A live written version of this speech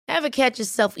Ever catch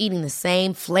yourself eating the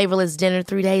same flavorless dinner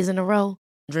 3 days in a row?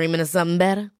 Dreaming of something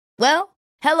better? Well,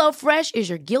 HelloFresh is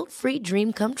your guilt-free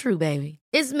dream come true, baby.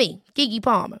 It's me, Keke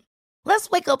Palmer. Let's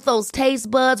wake up those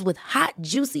taste buds with hot,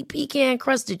 juicy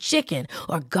pecan-crusted chicken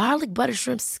or garlic butter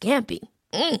shrimp scampi.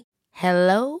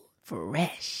 Hello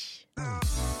Fresh.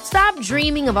 Stop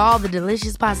dreaming of all the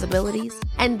delicious possibilities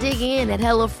and dig in at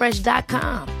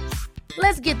HelloFresh.com.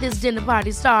 Let's get this dinner party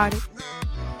started.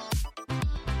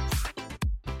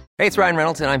 Hey, it's Ryan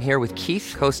Reynolds, and I'm here with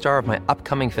Keith, co-star of my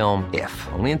upcoming film, If,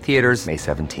 only in theaters May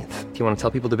 17th. Do you want to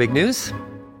tell people the big news?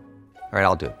 All right,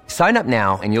 I'll do it. Sign up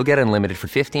now and you'll get unlimited for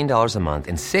 $15 a month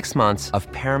and 6 months of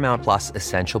Paramount Plus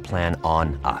Essential Plan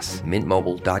on us.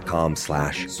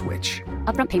 MintMobile.com/switch.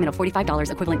 Upfront payment of $45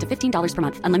 equivalent to $15 per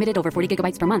month. Unlimited over 40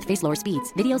 gigabytes per month. Face lower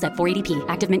speeds. Videos at 480p.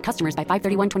 Active Mint customers by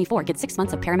 531.24 get 6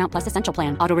 months of Paramount Plus Essential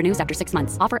Plan. Auto renews after 6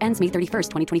 months. Offer ends May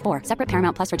 31st, 2024. Separate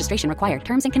Paramount Plus registration required.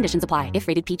 Terms and conditions apply if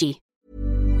rated PG.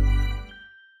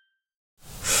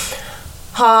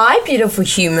 Hi, beautiful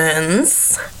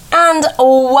humans, and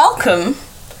welcome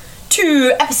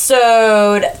to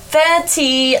episode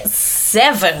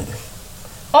 37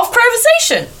 of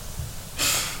Conversation.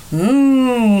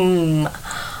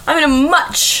 I'm in a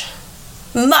much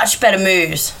better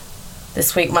mood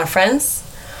this week, my friends.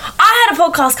 I had a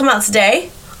podcast come out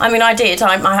today. I mean, I did.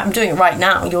 I'm doing it right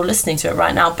now. You're listening to it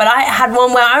right now. But I had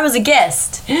one where I was a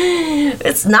guest.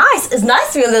 It's nice. It's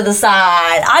nice to be on the other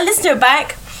side. I listened to it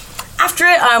back. After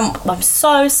it, I'm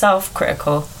so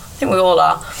self-critical. I think we all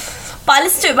are. But I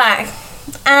listened to it back,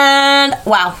 and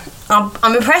wow,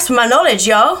 I'm impressed with my knowledge,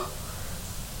 yo.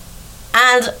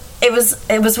 And it was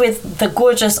with the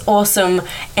gorgeous, awesome,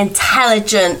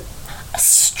 intelligent,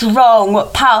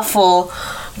 strong, powerful,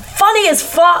 funny as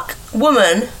fuck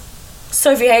woman,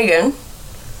 Sophie Hagen,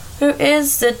 who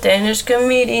is the Danish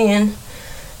comedian.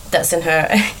 That's in her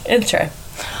intro.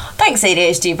 Thanks,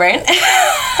 ADHD brain.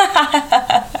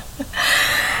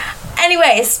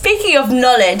 Anyway, speaking of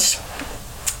knowledge,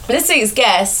 this week's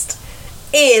guest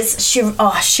is, she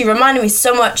reminded me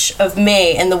so much of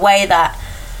me in the way that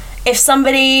if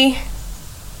somebody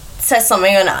says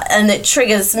something and it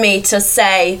triggers me to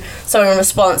say something in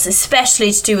response,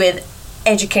 especially to do with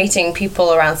educating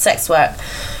people around sex work,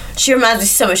 she reminds me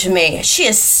so much of me. She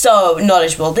is so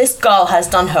knowledgeable. This girl has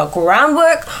done her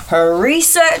groundwork, her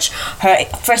research, her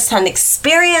first-hand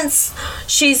experience.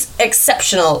 She's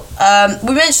exceptional.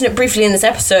 We mentioned it briefly in this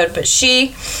episode, but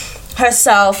she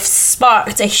herself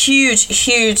sparked a huge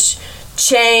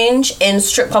change in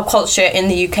strip club culture in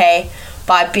the UK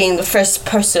by being the first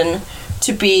person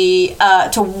to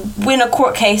win a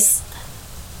court case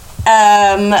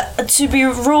to be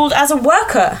ruled as a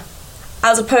worker,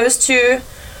 as opposed to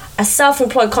a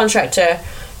self-employed contractor,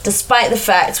 despite the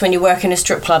fact when you work in a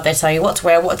strip club they tell you what to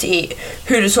wear, what to eat,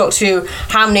 who to talk to,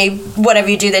 how many, whatever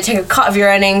you do, they take a cut of your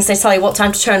earnings, they tell you what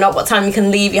time to turn up, what time you can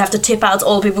leave, you have to tip out to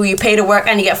all the people you pay to work,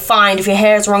 and you get fined if your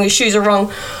hair is wrong, your shoes are wrong.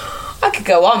 I could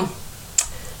go on.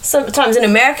 Sometimes in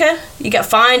America you get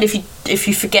fined if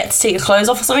you forget to take your clothes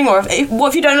off or something, or what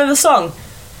if you don't know the song?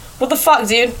 What the fuck,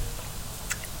 dude?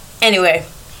 Anyway,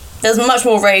 there's much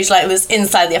more rage like this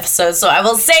inside the episode, so I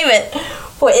will save it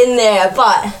for in there.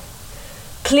 But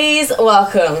please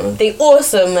welcome the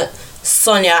awesome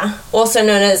Sonia, also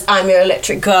known as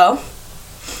imyourelectricgirl.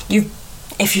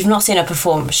 If you've not seen her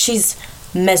perform, she's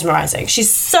mesmerizing.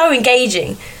 She's so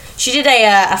engaging. She did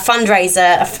a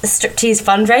fundraiser, a striptease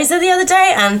fundraiser the other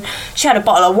day, and she had a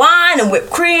bottle of wine and whipped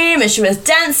cream, and she was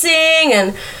dancing,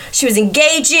 and she was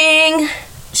engaging.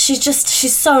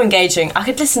 She's so engaging. I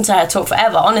could listen to her talk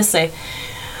forever, honestly.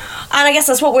 And I guess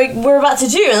that's what we're about to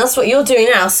do, and that's what you're doing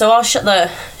now. So I'll shut the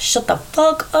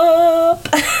fuck up.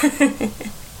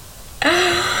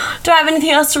 Do I have anything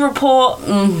else to report?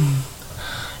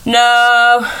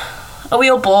 No. Are we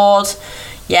all bored?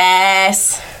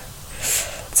 Yes.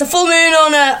 It's a full moon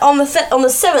on the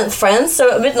 7th, friends.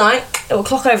 So at midnight it will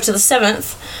clock over to the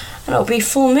 7th, and it'll be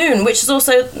full moon, which is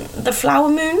also the flower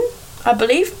moon, I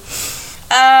believe.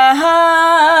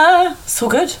 It's all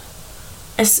good.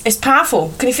 It's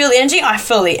powerful. Can you feel the energy? I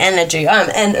feel the energy. I'm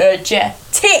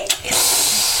energetic.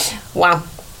 Wow.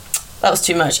 That was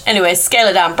too much. Anyway, scale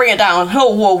it down. Bring it down.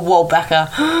 Oh, whoa,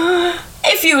 Becca.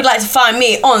 If you would like to find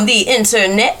me on the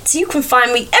internet, you can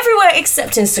find me everywhere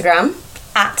except Instagram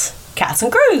at Cats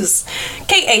and Crows.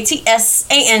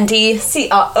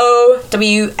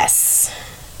 KATSANDCROWS.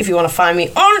 If you want to find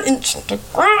me on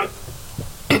Instagram.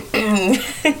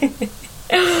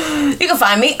 You can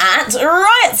find me at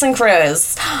Riots and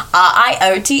Crows.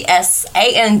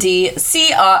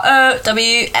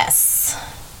 RIOTSANDCROWS.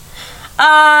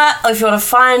 If you want to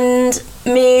find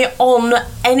me on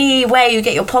any way you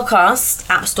get your podcast,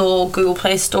 App Store, Google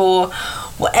Play Store,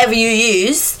 whatever you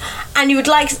use, and you would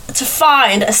like to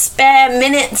find a spare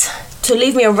minute to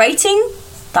leave me a rating,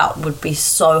 that would be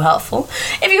so helpful.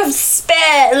 If you have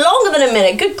spare longer than a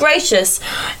minute, good gracious,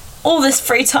 all this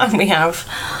free time we have,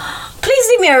 please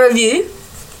leave me a review.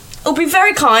 It'll be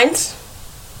very kind,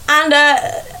 and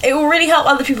it will really help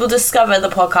other people discover the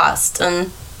podcast.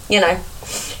 And, you know,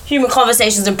 human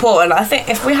conversation is important. I think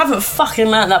if we haven't fucking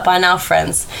learnt that by now,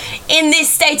 friends, in this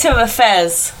state of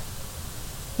affairs,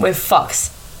 we're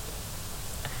fucked.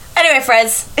 Anyway,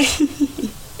 friends,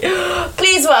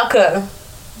 please welcome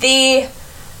the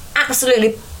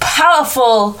absolutely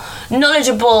powerful,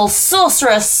 knowledgeable,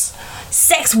 sorceress,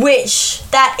 sex witch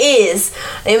that is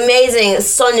the amazing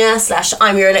Sonia /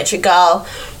 I'm Your Electric Girl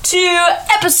to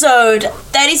episode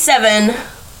 37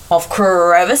 of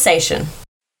Conversation.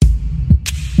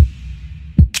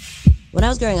 When I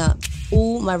was growing up,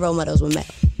 all my role models were male.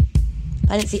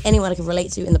 I didn't see anyone I could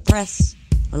relate to in the press,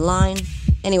 online,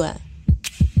 anywhere.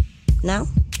 Now,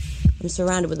 I'm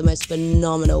surrounded with the most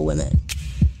phenomenal women.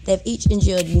 They have each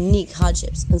endured unique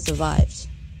hardships and survived.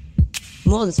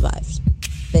 More than survived,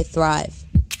 they thrive.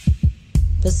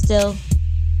 But still,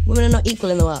 women are not equal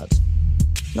in the world,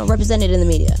 not represented in the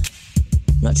media,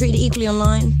 not treated equally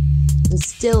online, and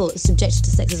still subjected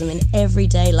to sexism in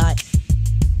everyday life.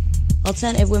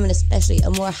 Alternative women especially are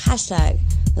more a hashtag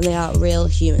than they are real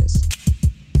humans.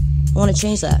 I want to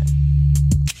change that.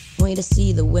 I want you to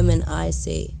see the women I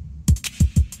see.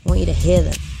 I want you to hear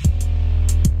them.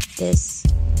 This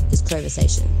is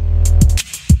Conversation.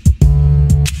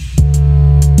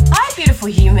 Hi, beautiful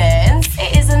humans.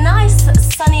 It is a nice,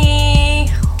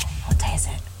 sunny... What day is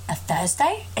it? A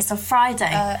Thursday? It's a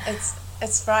Friday.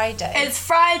 It's Friday. It's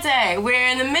Friday. We're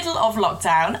in the middle of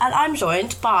lockdown, and I'm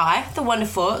joined by the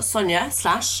wonderful Sonia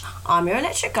 / I'm Your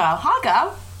Electric Girl. Hi,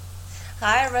 girl.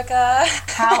 Hi, Rebecca.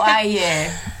 How are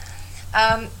you?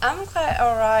 I'm quite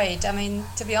alright. I mean,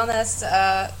 to be honest,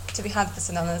 to be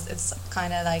 100% honest, it's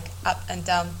kind of like up and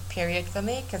down period for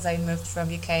me because I moved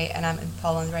from UK and I'm in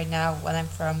Poland right now when I'm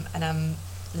from, and I'm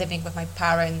living with my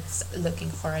parents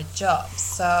looking for a job.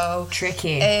 So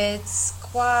tricky. It's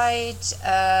quite,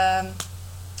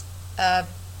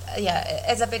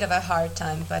 it's a bit of a hard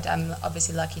time, but I'm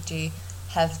obviously lucky to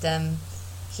have them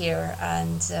here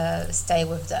and stay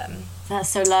with them. That's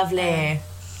so lovely.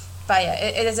 But yeah,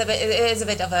 it is a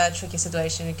bit of a tricky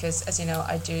situation because, as you know,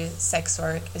 I do sex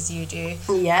work as you do.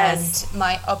 Yes. And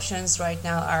my options right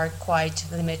now are quite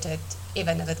limited,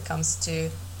 even if it comes to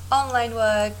online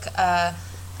work.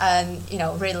 And, you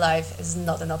know, real life is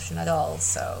not an option at all,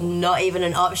 so... Not even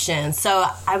an option. So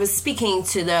I was speaking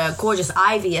to the gorgeous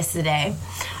Ivy yesterday,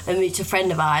 a mutual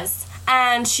friend of ours,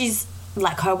 and she's,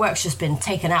 like, her work's just been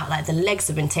taken out, like, the legs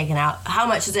have been taken out. How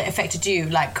much has it affected you,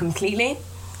 like, completely?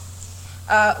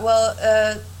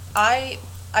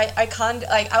 I can't,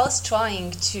 like, I was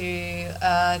trying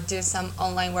to do some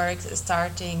online work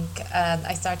starting,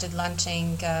 I started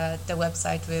launching the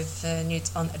website with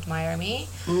nudes on Admire Me,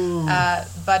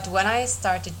 but when I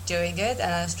started doing it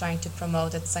and I was trying to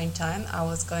promote at the same time, I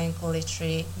was going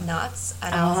literally nuts,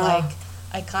 and I was like,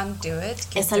 I can't do it.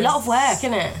 It's a lot of work,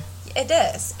 isn't it? It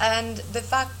is, and the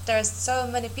fact there's so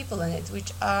many people in it,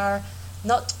 which are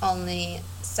not only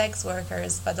sex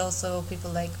workers but also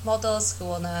people like models who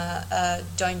wanna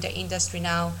join the industry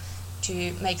now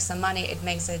to make some money. It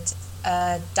makes it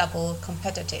double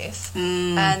competitive,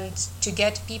 and to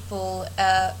get people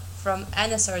from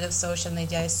any sort of social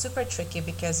media is super tricky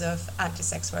because of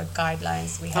anti-sex work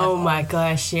guidelines we have. Oh my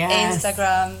gosh, yes.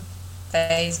 Instagram,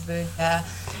 Facebook,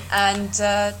 and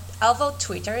although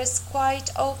Twitter is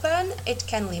quite open, it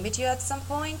can limit you at some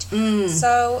point.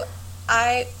 So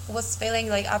I was feeling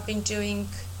like I've been doing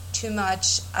too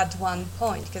much at one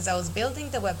point because I was building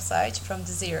the website from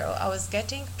the zero. I was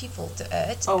getting people to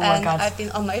it, and I've been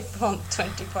on my phone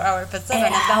 24 hours per 7.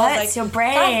 It hurts your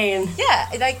brain. Yeah,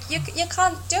 like you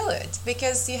can't do it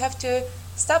because you have to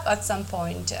stop at some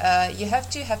point. You have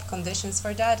to have conditions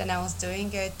for that, and I was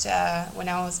doing it when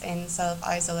I was in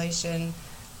self-isolation,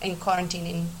 in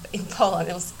quarantine in Poland.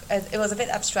 It was a bit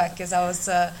abstract because I was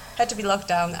had to be locked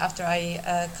down after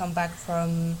I come back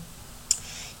from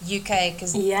UK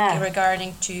because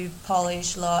regarding to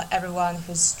Polish law, everyone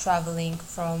who's traveling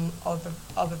from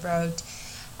abroad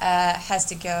has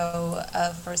to go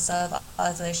for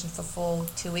self-isolation for full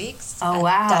 2 weeks. Oh, and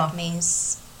wow.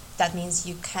 That means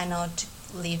you cannot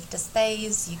leave the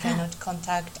space, you cannot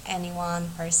contact anyone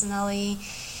personally,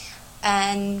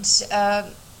 and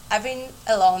I've been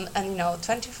alone and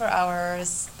 24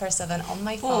 hours per 7 on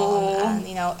my phone and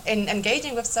in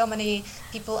engaging with so many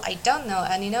people I don't know.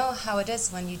 And you know how it is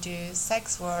when you do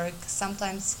sex work.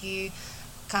 Sometimes you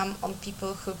come on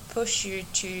people who push you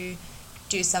to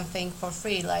do something for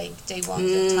free, like they want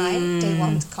the time, they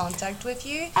want contact with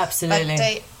you, absolutely, but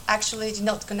they actually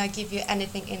not gonna give you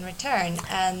anything in return,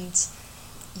 and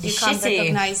you can't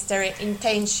recognize their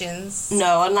intentions.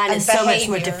 No, online is so much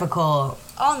more difficult.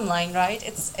 Online, right?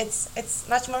 It's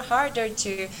much more harder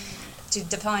to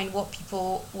define what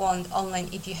people want online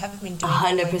if you haven't been doing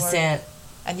 100%.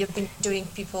 And you've been doing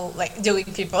people doing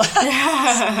people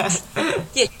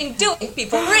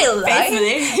real life,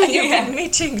 and you've been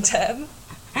meeting them.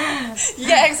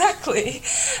 Yeah, exactly.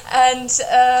 And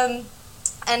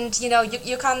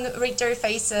you can't read their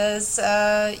faces.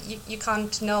 You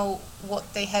can't know what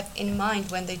they have in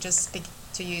mind when they just speak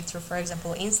to you through, for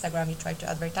example, Instagram. You try to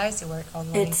advertise your work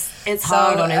online. It's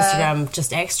hard on Instagram,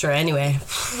 just extra anyway.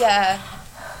 Yeah.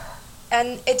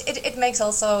 And it makes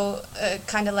also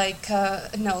kind of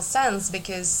no sense,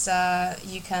 because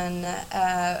you can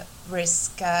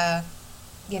risk,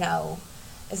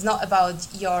 it's not about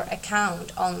your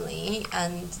account only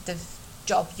and the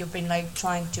job you've been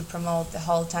trying to promote the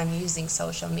whole time using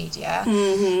social media,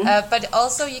 but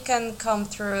also you can come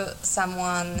through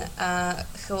someone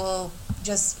who will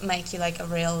just make you a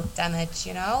real damage,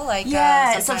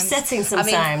 it's upsetting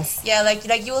sometimes. I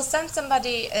mean, you will send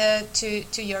somebody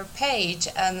to your page,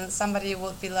 and somebody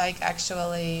would be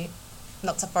actually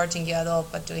not supporting you at all,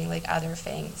 but doing other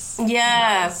things.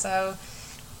 Yeah. So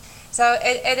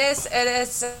it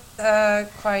is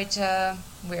quite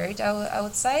weird, I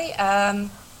would say,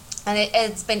 and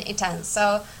it's been intense.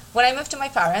 So when I moved to my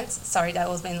parents, sorry, that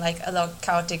was been a long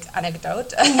chaotic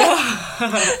anecdote.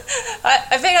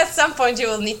 I think at some point you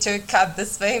will need to cut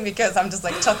this thing, because I'm just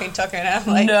talking, and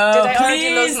I'm no, did I already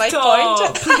lose my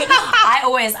point?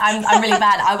 I'm really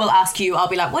bad. I will ask you. I'll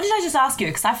be like, what did I just ask you?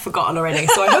 Because I've forgotten already.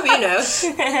 So I hope you know.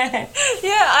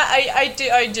 Yeah, I do.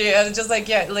 I'm just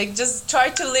just try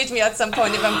to lead me at some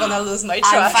point if I'm gonna lose my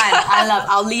track. I'm fine.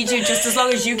 I'll lead you just as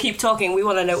long as you keep talking. We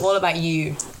want to know all about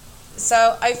you.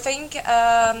 So I think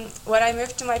when I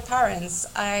moved to my parents,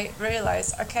 I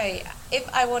realized, okay, if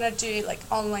I want to do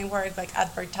online work,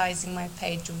 advertising my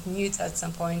page with nudes at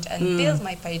some point and build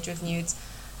my page with nudes,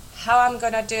 how I'm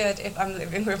gonna do it if I'm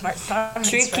living with my parents?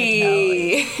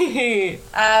 Tricky. Right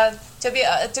now?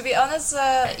 To be honest,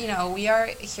 we are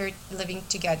here living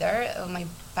together. My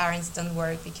parents don't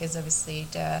work because obviously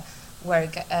the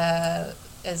work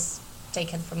is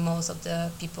taken from most of the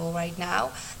people right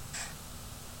now.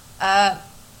 At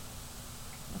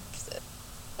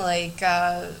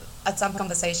some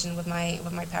conversation with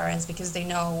my parents, because they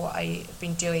know what I've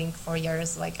been doing for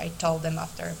years. I told them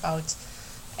after about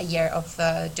a year of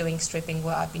doing stripping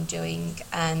what I've been doing,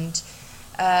 and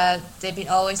they've been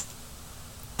always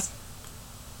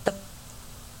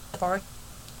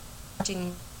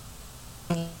supporting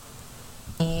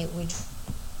me, which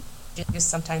use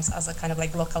sometimes as a kind of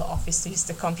local office to use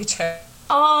the computer.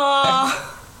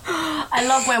 Oh. I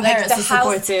love when parents are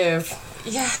supportive.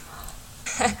 Yeah.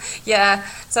 Yeah.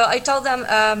 So I told them,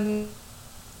 I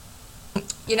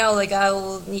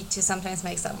will need to sometimes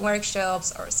make some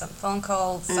workshops or some phone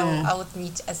calls. So I would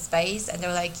need a space, and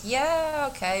they're like, yeah,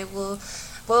 okay, we'll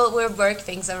work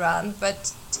things around.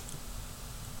 But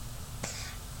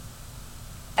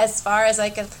as far as I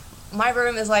can, my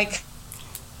room is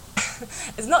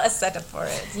it's not a setup for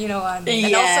it, you know what I mean?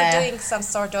 And also doing some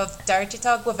sort of dirty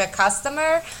talk with a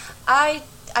customer, I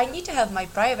need to have my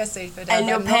privacy for that. And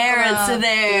your parents are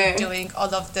there doing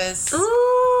all of this.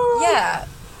 Ooh. Yeah.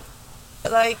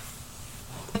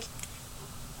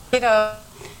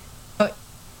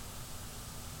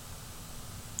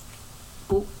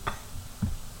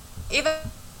 Even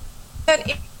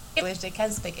English, they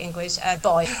can speak English, and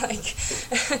boy,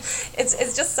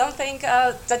 it's just something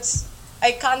that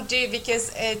I can't do,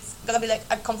 because it's gonna be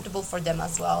uncomfortable for them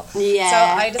as well. Yeah, so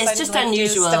I decided it's just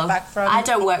unusual. to step back from. I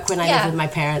don't work when I live with my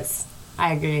parents.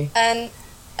 I agree. And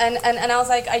I was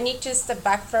I need to step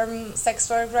back from sex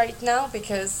work right now,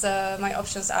 because my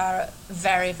options are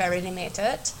very, very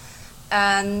limited,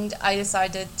 and I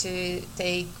decided to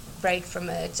take break from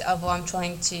it. Although I'm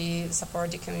trying to support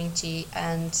the community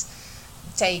and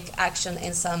take action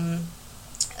in some.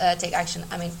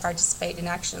 Participate in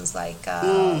actions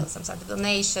some sort of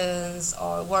donations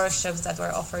or workshops that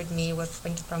were offered me with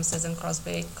Winter Promises and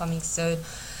Crosby coming soon.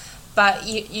 But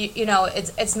you know,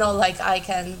 it's not I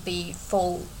can be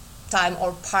full time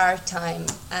or part time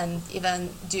and even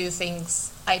do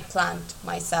things I planned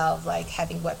myself,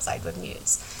 having website with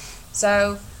nudes.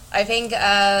 So I think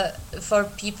for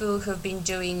people who've been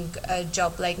doing a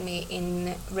job like me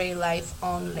in real life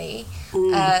only,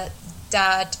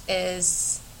 that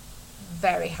is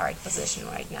very hard position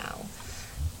right now.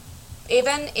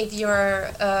 Even if you're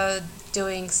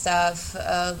doing stuff,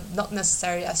 not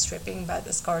necessarily as stripping, but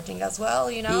escorting as well,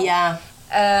 you know? Yeah.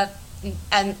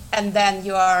 And then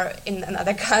you are in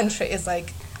another country, it's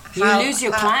like... You lose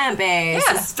your client base.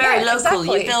 Yeah, it's very local.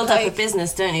 Exactly. You build up a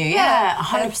business, don't you? Yeah,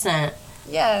 100%.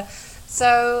 Yeah.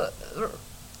 So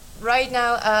right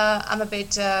now I'm a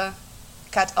bit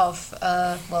cut off.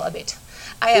 Well, a bit.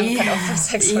 I am cut off from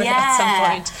sex work at some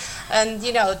point, and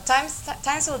you know,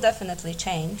 times will definitely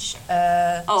change.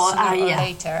 Sooner or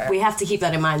later. We have to keep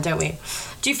that in mind, don't we?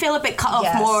 Do you feel a bit cut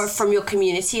off more from your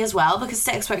community as well, because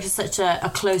sex work is such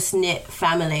a close knit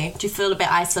family? Do you feel a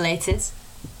bit isolated?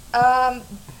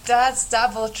 That's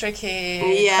double tricky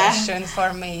question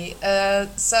for me.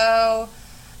 So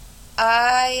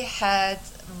I had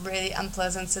really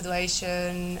unpleasant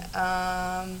situation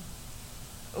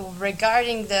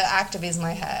regarding the activism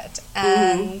I had,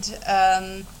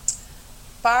 and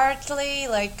partly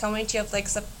like community of like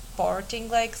supporting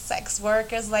like sex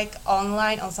workers like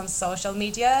online on some social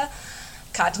media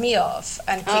cut me off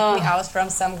and kicked me out from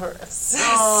some groups.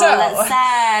 Oh, so that's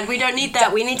sad. We don't need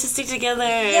that. We need to stick together.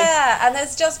 Yeah, and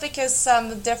it's just because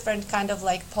some different kind of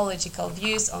like political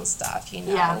views on stuff, you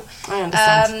know. Yeah, I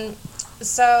understand.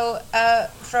 So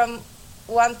from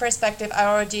one perspective, I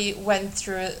already went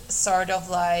through sort of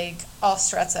like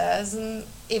ostracism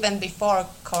even before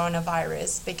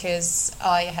coronavirus, because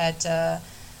I had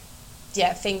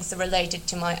things related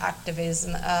to my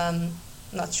activism.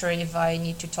 Not sure if I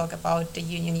need to talk about the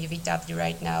union UVW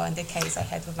right now and the case I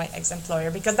had with my ex-employer,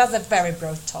 because that's a very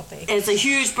broad topic. It's a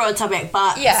huge broad topic,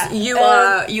 but you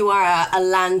are a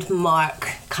landmark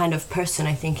kind of person,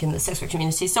 I think, in the sex work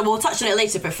community. So we'll touch on it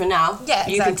later, but for now,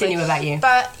 you continue about you.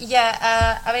 But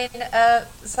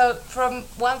so from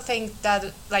one thing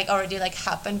that like already like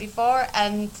happened before,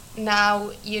 and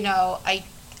now, you know,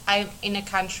 I'm in a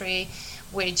country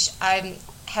which I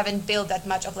haven't built that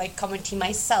much of like community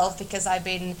myself, because I've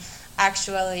been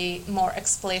actually more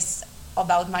explicit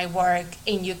about my work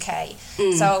in UK.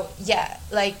 So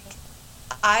like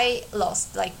I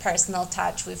lost like personal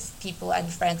touch with people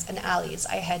and friends and allies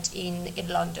I had in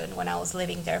London when I was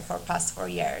living there for past 4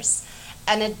 years,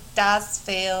 and it does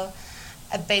feel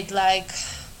a bit like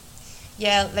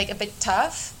a bit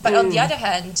tough, but on the other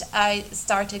hand, I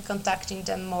started contacting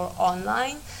them more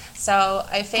online. So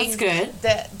I think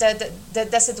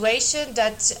the situation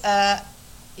that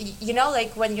you know,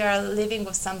 like when you're living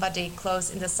with somebody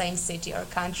close in the same city or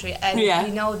country, and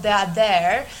you know they're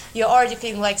there, you're already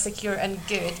feeling like secure and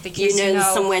good, because you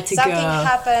know somewhere to something go.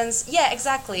 happens. Yeah,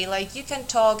 exactly. Like you can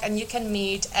talk and you can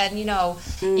meet, and you know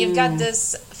you've got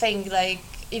this thing, like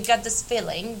you've got this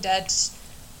feeling that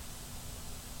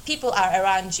people are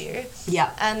around you.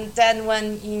 Yeah. And then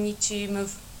when you need to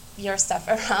move your stuff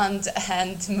around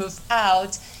and move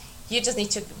out, you just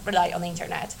need to rely on the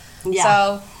internet. Yeah.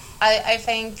 So I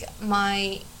think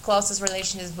my closest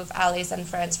relationships with allies and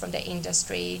friends from the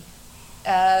industry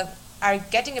are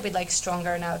getting a bit like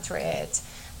stronger now through it,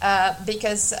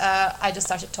 because I just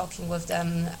started talking with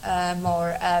them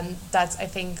more, and that's, I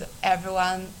think,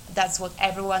 that's what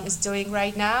everyone is doing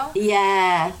right now.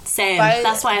 Yeah, same.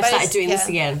 That's why I started doing this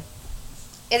again.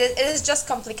 It is just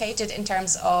complicated in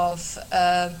terms of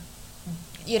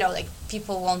you know, like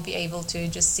people won't be able to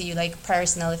just see you like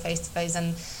personally face to face,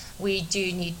 and we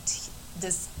do need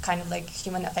this kind of like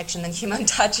human affection and human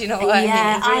touch, you know what I mean?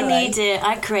 Yeah, I need it.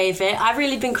 I crave it. I've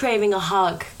really been craving a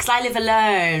hug because I live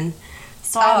alone.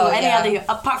 So other,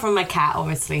 apart from my cat,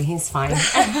 obviously, he's fine. But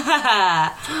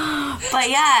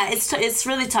yeah, it's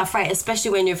really tough, right? Especially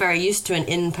when you're very used to an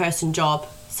in-person job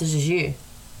such as you.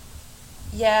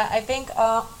 Yeah, I think.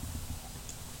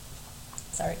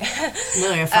 Sorry.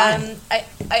 No, you're fine.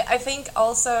 I think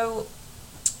also,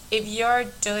 if you're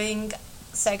doing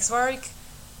sex work,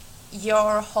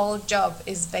 your whole job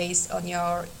is based on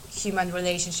your human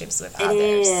relationships with others.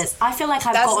 It is. I feel like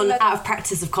I've gotten out of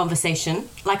practice of conversation.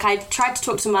 Like I tried to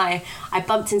talk to I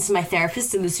bumped into my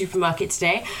therapist in the supermarket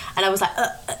today, and I was like,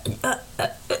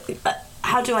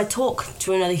 how do I talk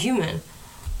to another human?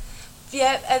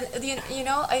 Yeah, and you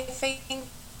know, I think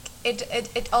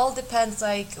it all depends,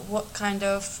 like what kind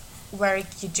of work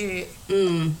you do.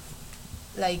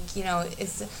 Like, you know,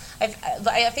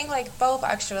 I think like both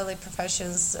actually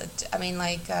professions, I mean,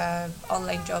 like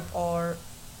online job or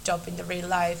job in the real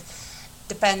life,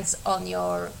 depends on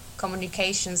your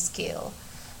communication skill.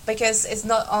 because it's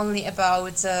not only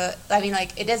about,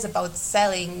 it is about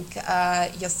selling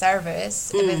your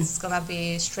service, if it's gonna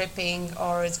be stripping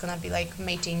or it's gonna be like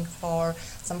mating for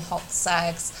some hot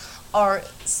sex or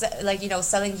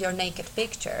selling your naked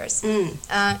pictures.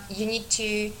 You need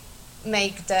to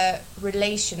make the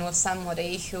relation with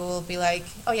somebody who will be like,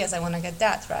 oh yes, I want to get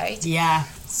that, right? Yeah.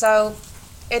 So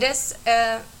it is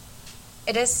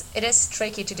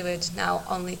tricky to do it now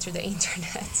only through the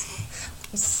internet.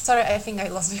 Sorry, I think I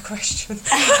lost my question.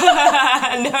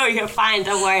 No, you're fine,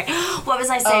 don't worry. What was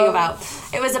I saying about?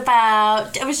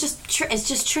 It's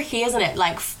just tricky, isn't it?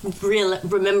 Like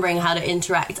remembering how to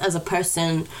interact as a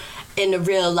person in a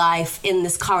real life in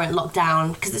this current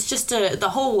lockdown, because it's just the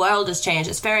whole world has changed.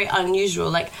 It's very unusual.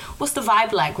 Like, what's the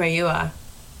vibe like where you are?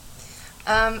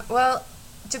 Well,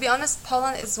 to be honest,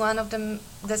 Poland is one of the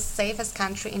safest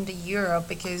country in the Europe,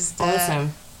 because the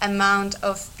amount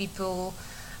of people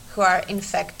who are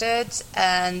infected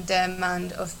and the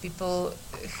amount of people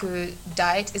who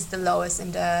died is the lowest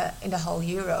in the whole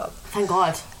Europe. Thank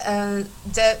God.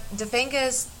 The thing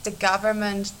is, the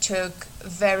government took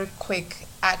very quick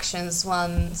actions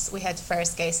once we had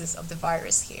first cases of the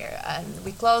virus here, and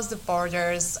we closed the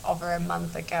borders over a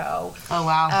month ago. Oh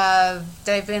wow.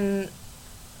 They've been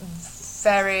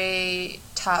very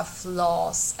tough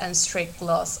laws and strict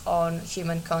laws on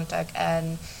human contact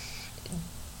and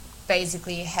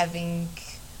basically having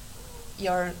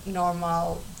your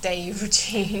normal day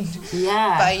routine.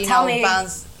 Yeah. But, tell me about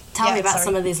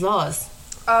some of these laws.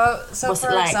 So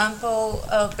for example,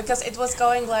 because it was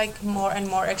going like more and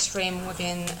more extreme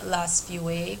within last few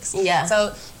weeks. Yeah.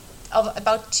 So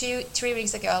about 2-3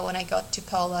 weeks ago, when I got to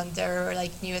Poland, there were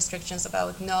like new restrictions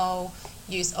about no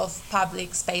use of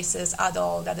public spaces at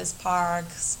all, that is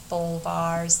parks,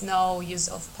 boulevards, no use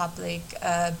of public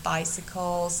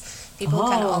bicycles. People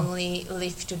can only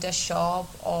leave to the shop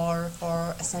or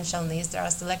for essential needs. There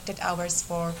are selected hours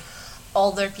for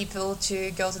older people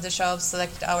to go to the shops,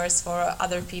 selected hours for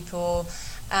other people,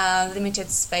 limited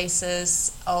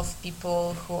spaces of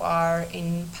people who are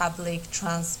in public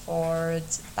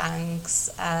transport, banks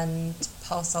and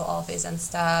postal office and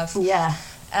stuff. Yeah.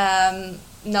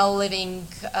 No living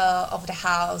of the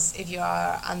house if you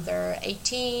are under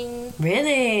 18.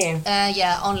 Really?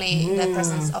 Yeah, only in the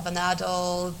presence of an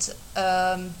adult.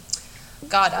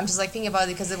 God, I'm just like thinking about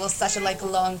it because it was such a like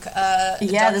long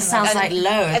document. This sounds like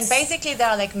loads. And basically there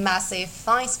are like massive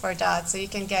fines for that, so you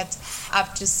can get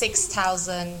up to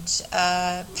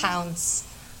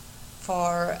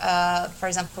 £6,000 for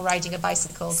example, riding a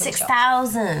bicycle.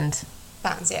 6,000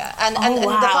 pounds, yeah, and the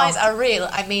fines are real.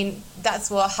 I mean, that's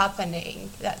what's happening.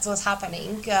 Do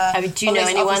you know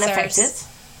anyone affected?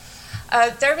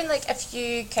 There have been like a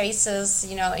few cases,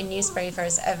 in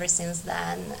newspapers ever since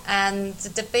then. And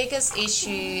the biggest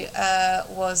issue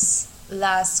was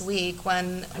last week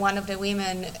when one of the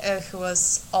women who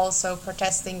was also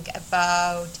protesting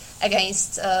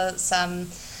against some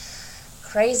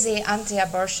crazy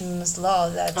anti-abortion law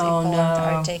that in Poland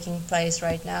are taking place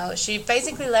right now. She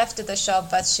basically left the shop,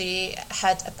 but she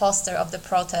had a poster of the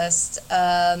protest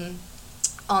on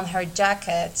her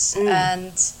jacket,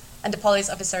 and the police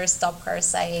officer stopped her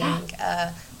saying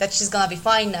that she's gonna be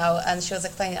fine now, and she was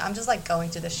explaining, I'm just like going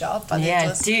to the shop, but it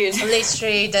was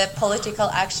literally the political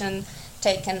action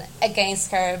taken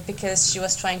against her because she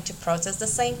was trying to protest at the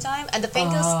same time. And the thing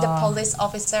is, the police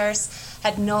officers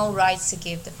had no rights to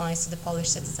give the fines to the Polish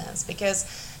citizens because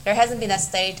there hasn't been a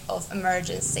state of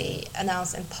emergency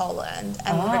announced in Poland,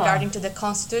 and regarding to the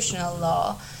constitutional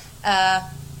law,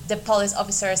 the police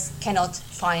officers cannot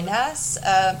fine us,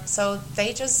 so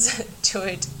they just do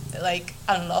it like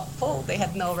unlawful. They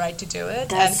had no right to do it.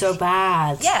 That's so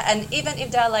bad. Yeah, and even if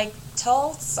they're like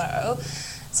told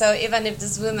so even if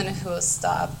this woman who was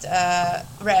stopped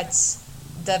read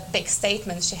the big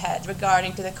statement she had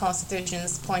regarding to the constitution,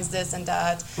 points this and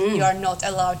that, you are not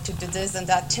allowed to do this and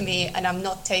that to me, and I'm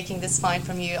not taking this fine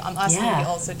from you. I'm asking you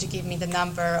also to give me the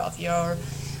number of your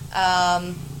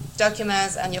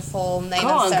documents and your full name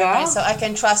and surname, so I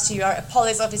can trust you are a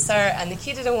police officer. And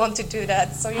he didn't want to do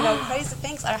that, so crazy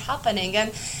things are happening,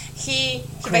 and he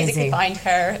basically fined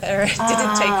her or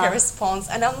didn't take her response.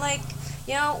 And I'm like,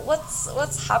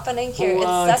 what's happening here?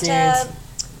 It's such a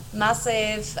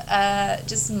massive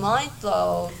just mind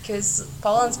blow, because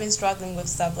Poland's been struggling with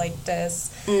stuff like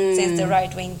this since the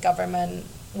right-wing government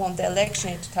won the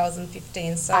election in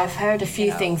 2015. So I've heard a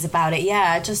few things about it.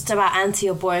 Yeah, just about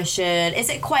anti-abortion. Is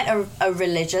it quite a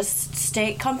religious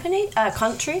state country?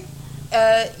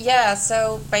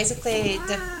 So basically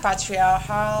the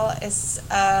patriarchal is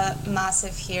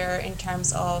massive here in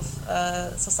terms of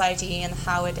society and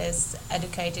how it is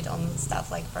educated on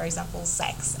stuff like, for example,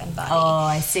 sex and body. Oh,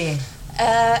 I see.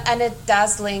 And it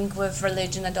does link with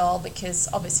religion at all, because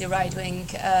obviously right-wing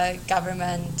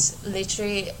government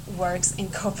literally works in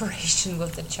cooperation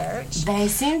with the church. They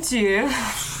seem to.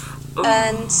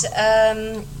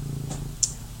 And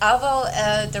although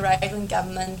the right-wing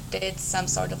government did some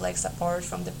sort of like support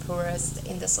from the poorest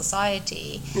in the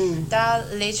society, they're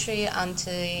literally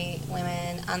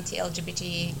anti-women,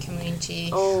 anti-LGBT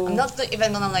community. I'm not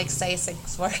even gonna like say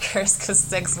sex workers, because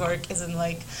sex work isn't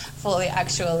like fully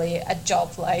actually a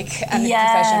job like any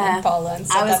profession in Poland.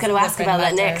 So I was going to ask about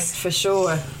that next, for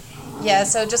sure. Yeah,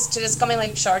 so just coming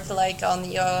like shortly like on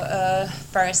your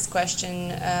first question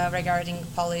regarding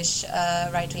Polish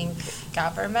right-wing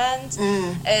government,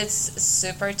 it's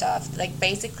super tough. Like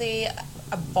basically,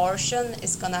 abortion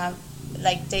is gonna,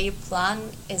 like their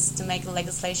plan is to make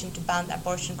legislation to ban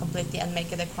abortion completely and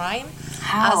make it a crime,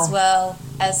 as well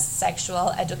as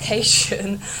sexual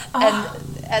education,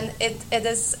 and it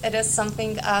is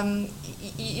something.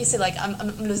 You see, like I'm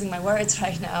losing my words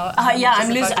right now.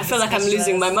 I feel like I'm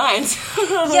losing my mind.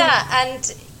 Yeah,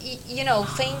 and you know,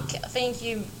 think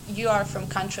you are from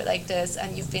country like this,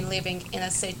 and you've been living in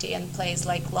a city and place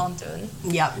like London.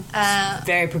 Yeah,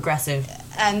 very progressive.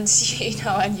 And you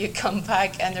know, and you come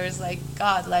back, and there's like,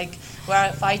 God, like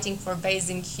we're fighting for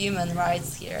basic human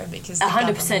rights here, because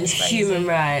 100% human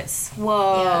rights.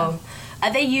 Whoa, yeah.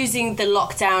 Are they using the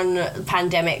lockdown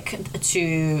pandemic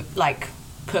to like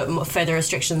put further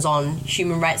restrictions on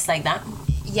human rights like that?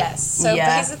 Yes. So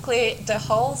basically, the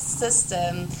whole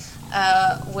system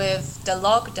with the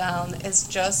lockdown is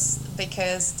just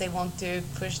because they want to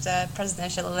push the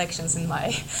presidential elections in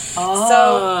May.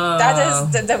 So that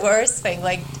is the worst thing.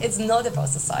 Like, it's not about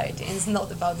society. It's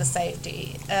not about the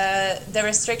safety. The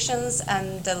restrictions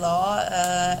and the law,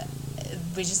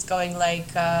 which is going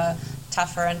like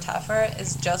tougher and tougher,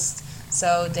 is just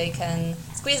so they can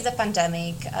squeeze the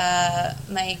pandemic,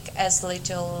 make as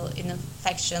little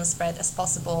infection spread as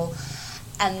possible,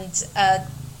 and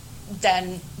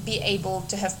then be able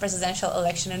to have presidential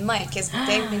election in May, because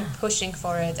they've been pushing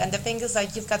for it. And the thing is,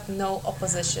 like, you've got no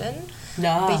opposition,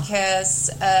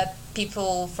 because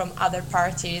people from other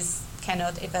parties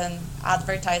cannot even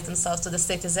advertise themselves to the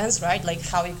citizens, right? Like,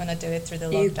 how are you going to do it through the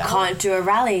lockdown? You can't do a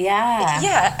rally,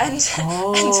 and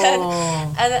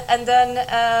then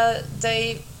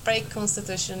they break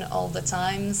constitution all the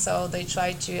time, so they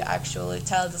try to actually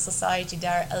tell the society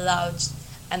they're allowed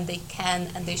and they can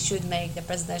and they should make the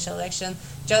presidential election,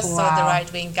 just so the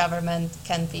right-wing government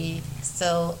can be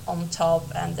still on top,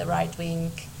 and the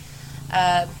right-wing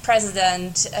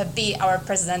president be our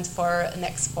president for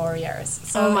next 4 years.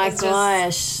 So oh my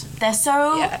gosh, they're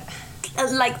so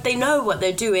like, they know what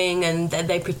they're doing, and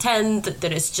they pretend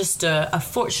that it's just a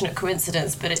fortunate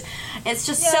coincidence, but it's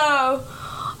just so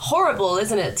horrible,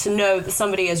 isn't it, to know that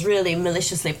somebody is really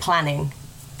maliciously planning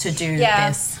to do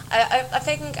this. I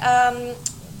think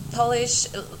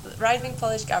right-wing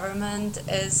Polish government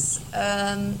is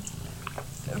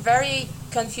very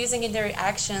confusing in their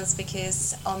reactions,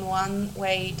 because on one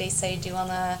way they say they want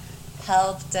to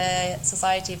help the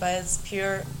society, but it's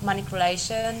pure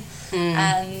manipulation.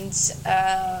 And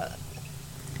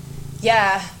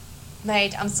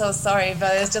mate, I'm so sorry,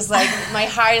 but it's just like my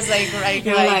heart is like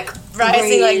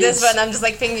rising like this when I'm just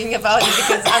like thinking about it,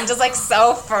 because I'm just like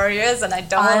so furious, and I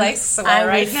don't want to like swear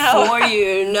right now. For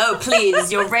you, no,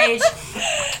 please. Your rage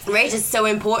is so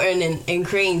important in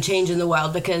creating change in the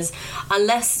world, because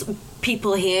unless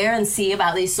people hear and see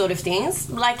about these sort of things,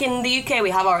 like in the UK,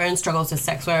 we have our own struggles with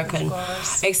sex work and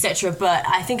etc. But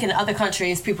I think in other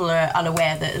countries, people are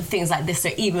unaware that things like this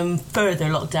are even further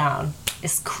locked down.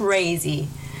 It's crazy.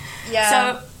 Yeah.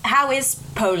 So how is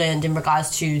Poland in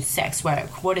regards to sex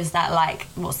work? What is that like?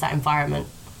 What's that environment?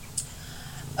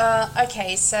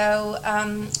 Okay, so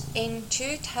in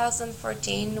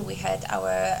 2014 we had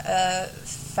our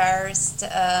first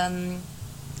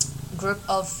group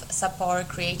of support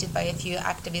created by a few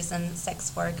activists and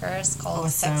sex workers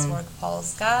called Sex Work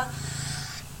Polska.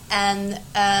 And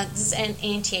this is an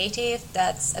initiative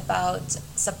that's about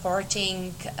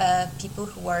supporting people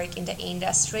who work in the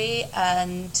industry,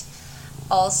 and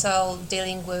also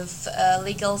dealing with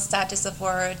legal status of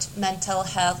work, mental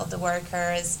health of the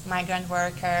workers, migrant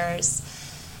workers,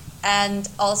 and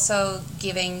also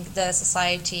giving the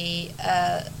society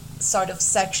but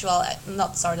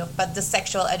the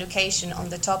sexual education on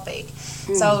the topic.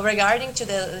 So regarding to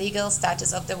the legal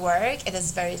status of the work, it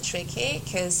is very tricky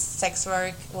because sex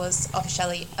work was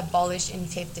officially abolished in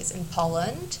 50s in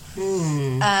Poland.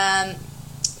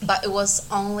 But it was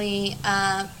only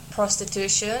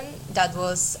prostitution that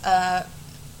was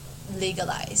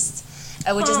legalized.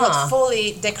 Which is not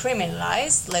fully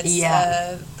decriminalized. Let's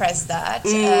press that.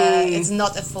 It's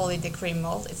not a fully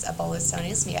decriminal. It's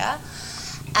abolitionism, yeah.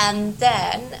 And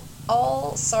then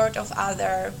all sort of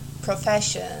other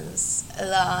professions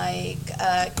like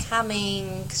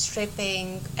camming,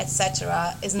 stripping,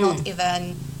 etc. is not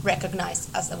even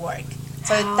recognized as a work.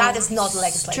 So that is not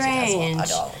legislated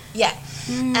at all. Yeah.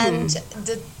 And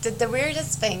the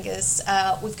weirdest thing is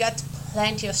we've got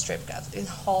plenty of strip clubs in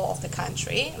the whole of the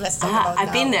country. Let's talk about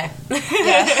I've been there.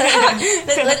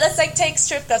 Let's take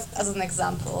strip clubs as an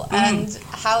example. And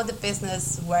how the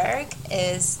business work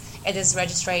is, it is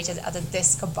registered at a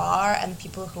disco bar, and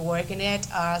people who work in it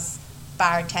are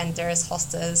bartenders,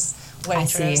 hostess,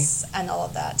 waitress, and all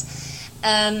of that.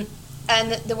 And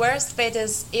the worst bit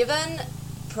is even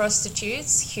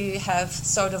prostitutes who have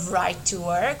sort of right to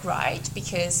work, right,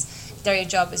 because their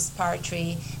job is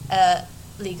partly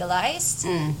legalized,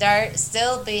 they're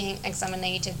still being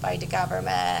examined by the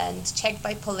government, checked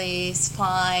by police,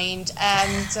 fined,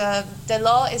 and the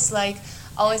law is like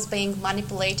always being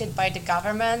manipulated by the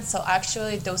government. So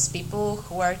actually those people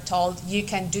who are told you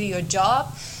can do your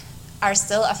job are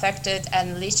still affected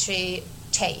and literally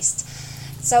chased.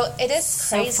 So it is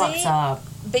crazy. So fucked up.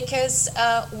 Because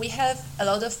we have a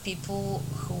lot of people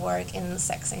who work in the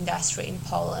sex industry in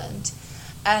Poland,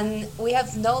 and we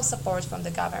have no support from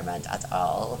the government at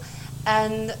all.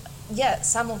 And yeah,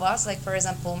 some of us, like for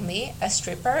example me, a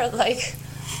stripper, like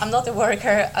I'm not a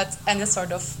worker at any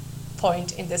sort of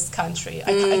point in this country.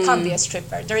 I can't be a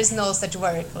stripper. There is no such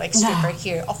work like stripper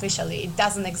here officially. It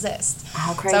doesn't exist.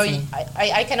 How crazy. So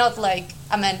I cannot like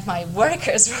amend my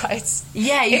workers' rights.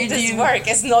 Yeah, if this work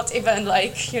is not even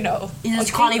like, you know, you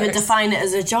just can't even define it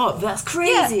as a job. That's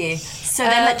crazy. Yeah. So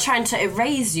they're like trying to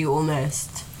erase you almost.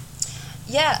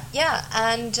 Yeah,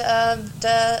 and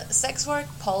the Sex Work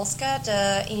Polska,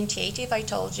 the initiative I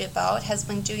told you about, has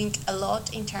been doing a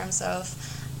lot in terms of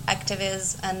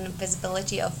activism and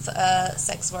visibility of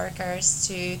sex workers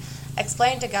to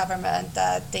explain to government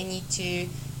that they need to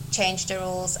change the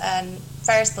rules and,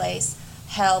 first place,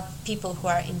 help people who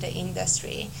are in the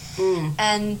industry.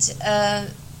 And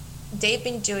they've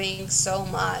been doing so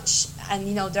much, and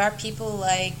you know, there are people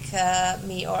like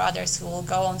me or others who will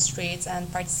go on streets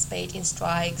and participate in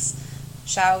strikes,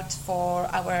 shout for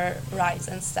our rights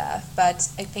and stuff. But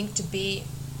I think to be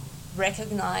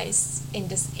recognized in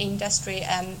this industry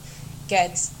and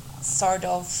get sort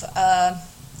of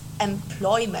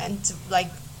employment, like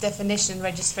definition,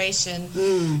 registration,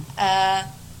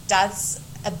 that's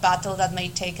a battle that may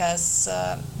take us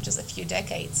just a few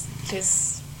decades,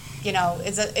 because you know,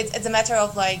 it's a matter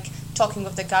of like talking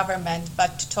with the government.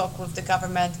 But to talk with the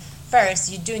government,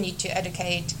 first you do need to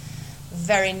educate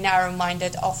very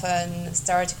narrow-minded, often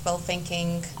stereotypical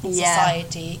thinking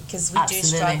society, because we do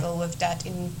struggle with that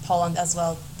in Poland as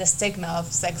well. The stigma of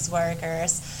sex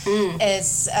workers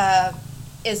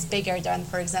is bigger than,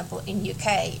 for example, in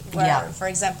UK, where, for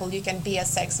example, you can be a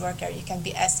sex worker, you can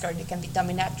be escort, you can be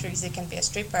dominatrix, you can be a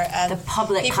stripper, and the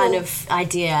public people, kind of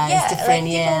idea is different.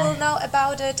 Like people will know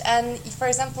about it, and for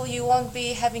example, you won't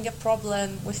be having a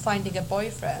problem with finding a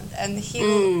boyfriend, and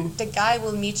the guy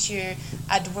will meet you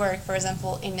at work, for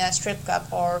example, in a strip club,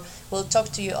 or will talk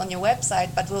to you on your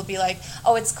website, but will be like,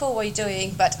 oh, it's cool what you're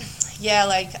doing, but yeah,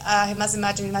 like I must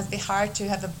imagine it must be hard to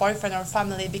have a boyfriend or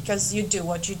family because you do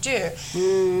what you do.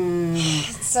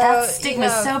 So that stigma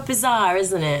is so bizarre,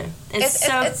 isn't it? It's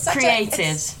so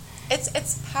created.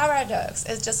 It's paradox.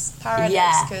 It's just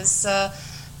paradox, because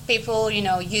people, you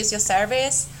know, use your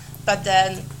service, but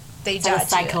then they judge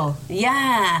cycle. You.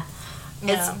 Yeah,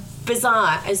 it's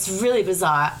bizarre. It's really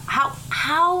bizarre.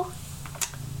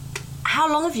 How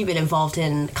long have you been involved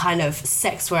in kind of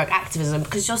sex work activism?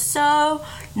 Because you're so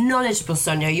knowledgeable,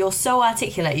 Sonia. You're so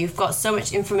articulate. You've got so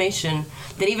much information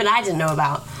that even I didn't know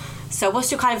about. So what's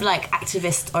your kind of like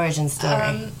activist origin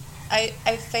story?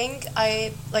 I think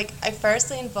I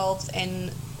firstly involved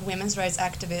in women's rights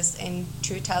activists in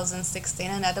 2016,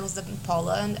 and that was in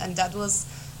Poland, and that was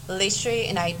literally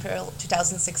in April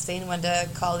 2016 when the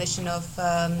coalition of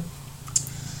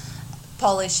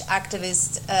Polish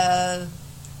activists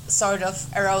sort of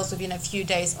arose within a few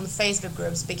days on Facebook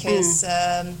groups, because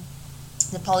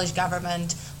the Polish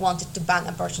government wanted to ban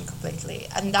abortion completely,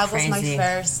 and that was my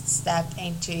first step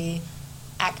into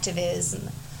activism.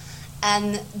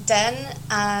 And then,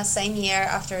 same year,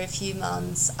 after a few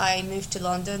months, I moved to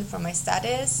London for my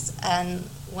studies. And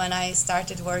when I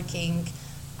started working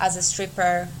as a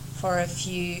stripper for a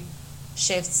few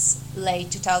shifts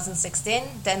late 2016,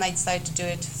 then I decided to do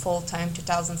it full-time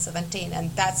 2017.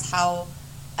 And that's how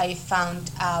I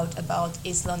found out about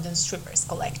East London Strippers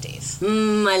Collective.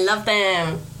 I love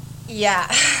them. Yeah,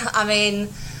 I mean,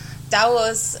 that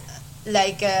was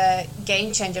like a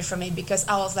game changer for me because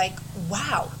I was like,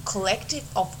 wow, collective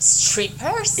of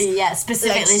strippers? Yeah,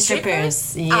 specifically like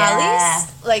strippers. Yeah.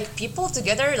 Alleys, like people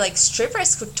together, like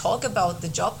strippers who talk about the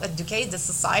job, educate the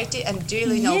society, and do,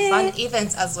 you know, fun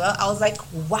events as well. I was like,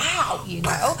 wow, you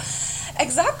know?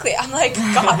 Exactly. I'm like,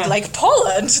 God, like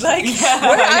Poland, like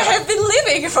where I have been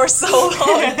living for so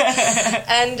long.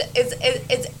 And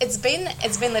it's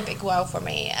been a big wow for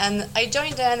me. And I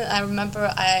joined in, I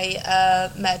remember I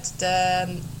met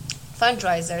the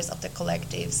fundraisers of the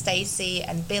collective, Stacy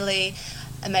and Billy,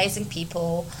 amazing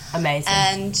people. Amazing.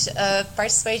 And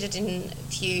participated in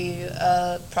a few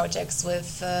projects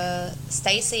with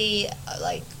Stacy,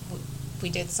 like we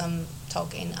did some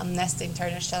talk in Amnesty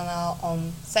International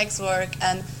on sex work,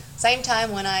 and same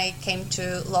time when I came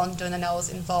to London and I was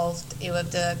involved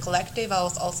with the collective, I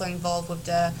was also involved with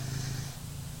the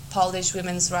Polish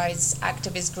women's rights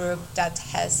activist group that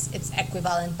has its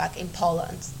equivalent back in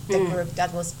Poland, the group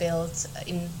that was built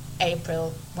in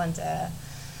April when the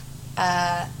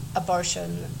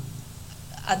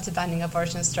anti-banning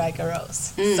abortion strike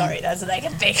arose. Sorry, that's like a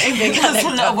big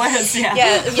anecdote. Words,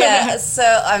 yeah. So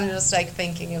I'm just like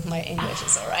thinking if my English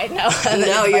is all right now.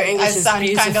 No, your English I sound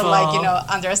is beautiful. kind of like, you know,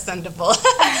 understandable.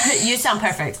 You sound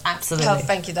perfect. Absolutely. Oh,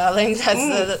 thank you, darling.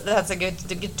 That's a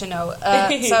good to know.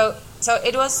 So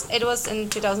it was in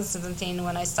 2017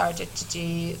 when I started to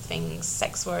do things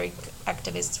sex work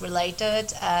activist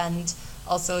related, and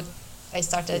also I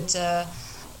started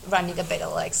running a bit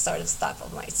of like sort of stuff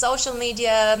on my social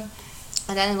media.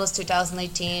 And then it was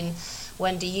 2018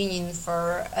 when the Union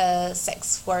for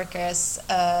Sex Workers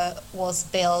was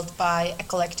built by a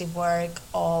collective work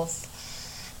of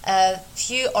a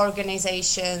few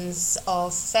organizations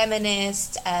of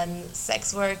feminist and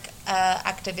sex work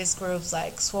activist groups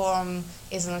like Swarm,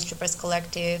 Islamic Strippers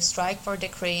Collective, Strike for the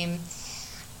Cream,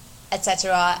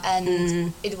 etc.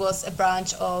 And it was a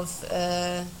branch of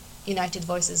United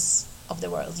Voices of the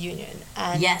World Union.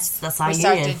 And yes, that's our we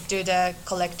union. started to do the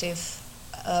collective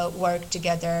work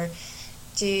together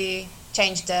to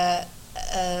change the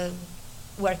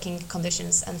working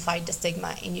conditions and fight the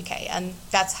stigma in UK. And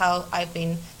that's how I've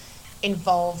been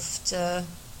involved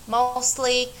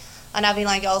mostly. And I've been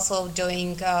like also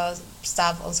doing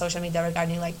stuff on social media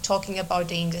regarding like talking about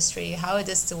the industry, how it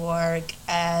is to work.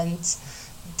 And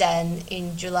then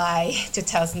in July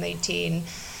 2018,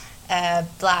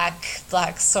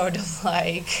 black sort of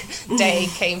like day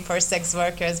came for sex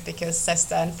workers because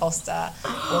SESTA and FOSTA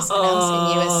was announced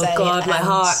in USA. Oh God, my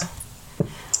heart.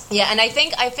 Yeah, and I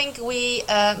think we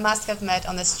must have met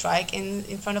on a strike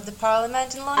in front of the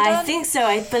Parliament in London. I think so.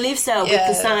 I believe so. With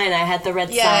the sign, I had the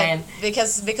red sign.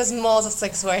 because most of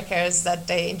sex workers that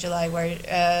day in July were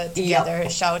together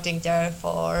shouting there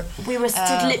for. We were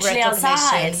stood literally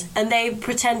outside, and they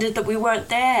pretended that we weren't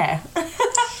there.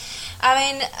 I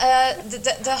mean,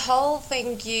 the whole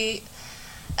thing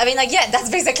that's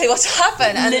basically what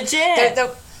happened. And legit.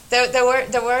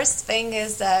 The worst thing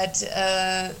is that,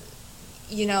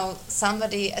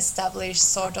 somebody established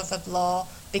sort of a law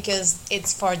because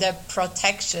it's for the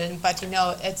protection, but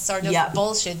it's sort of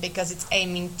bullshit because it's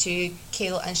aiming to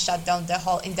kill and shut down the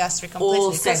whole industry completely.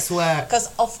 All sex work. Because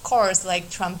of course, like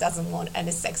Trump doesn't want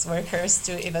any sex workers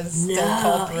to even still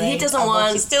cooperate. He doesn't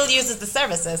want. He still uses the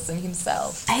service system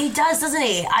himself. He does, doesn't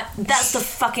he? That's the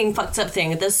fucking fucked up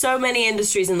thing. There's so many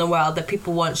industries in the world that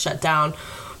people want shut down.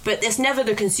 But it's never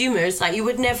the consumers. Like, you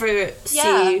would never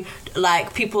see,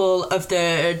 like, people of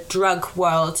the drug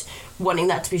world wanting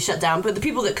that to be shut down. But the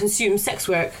people that consume sex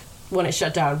work want it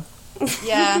shut down.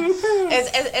 Yeah.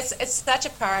 It's such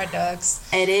a paradox.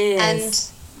 It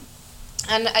is.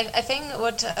 And I think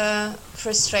what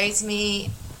frustrates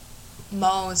me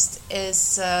most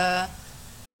is...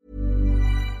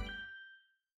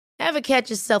 Ever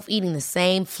catch yourself eating the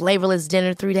same flavorless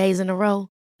dinner 3 days in a row?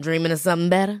 Dreaming of something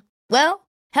better? Well,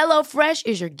 HelloFresh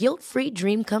is your guilt-free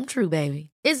dream come true, baby.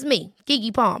 It's me,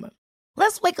 Keke Palmer.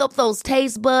 Let's wake up those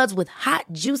taste buds with hot,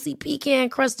 juicy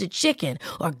pecan-crusted chicken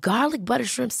or garlic butter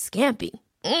shrimp scampi.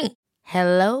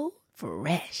 Hello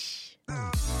Fresh.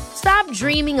 Stop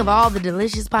dreaming of all the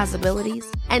delicious possibilities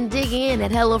and dig in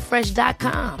at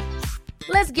HelloFresh.com.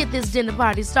 Let's get this dinner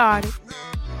party started.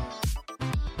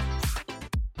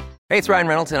 Hey, it's Ryan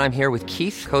Reynolds, and I'm here with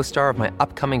Keith, co-star of my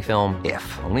upcoming film, If,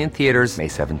 only in theaters May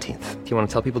 17th. Do you want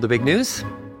to tell people the big news?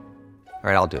 All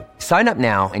right, I'll do it. Sign up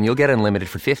now and you'll get unlimited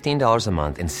for $15 a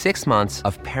month and 6 months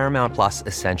of Paramount Plus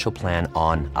Essential Plan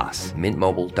on us.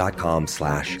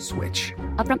 MintMobile.com/switch.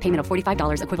 Upfront payment of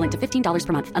 $45 equivalent to $15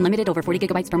 per month. Unlimited over 40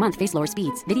 gigabytes per month. Face lower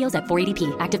speeds. Videos at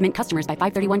 480p. Active Mint customers by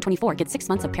 531.24 get 6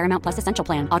 months of Paramount Plus Essential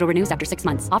Plan. Auto renews after 6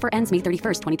 months. Offer ends May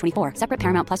 31st, 2024. Separate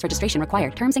Paramount Plus registration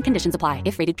required. Terms and conditions apply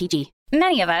if rated PG.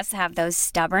 Many of us have those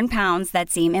stubborn pounds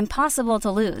that seem impossible to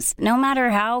lose, no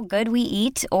matter how good we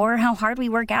eat or how hard we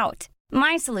work out.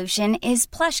 My solution is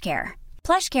PlushCare.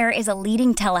 PlushCare is a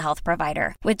leading telehealth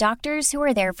provider with doctors who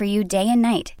are there for you day and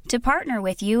night to partner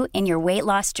with you in your weight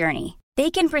loss journey.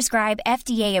 They can prescribe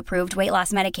FDA-approved weight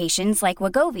loss medications like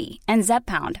Wegovy and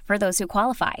Zepbound for those who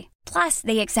qualify. Plus,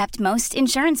 they accept most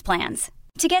insurance plans.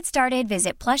 To get started,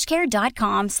 visit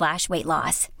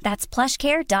plushcare.com/weightloss. That's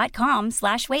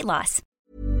plushcare.com/weightloss.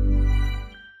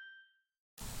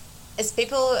 It's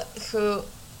people who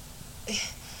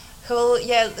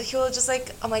just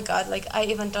like, oh my god, like I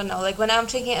even don't know, like when I'm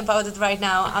thinking about it right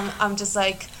now, I'm just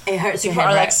like, it hurts your people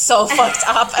head, are right? like so fucked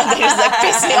up and they just like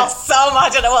piss me off so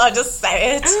much and I want to just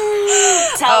say it.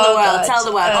 Tell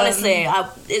the world. Honestly,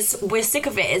 we're sick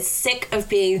of it. It's sick of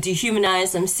being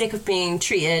dehumanized. I'm sick of being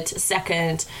treated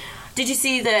second. Did you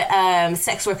see that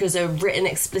sex workers are written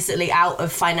explicitly out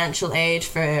of financial aid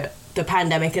for the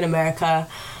pandemic in America?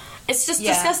 It's just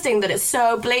disgusting that it's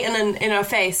so blatant and in our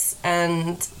face,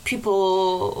 and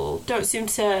people don't seem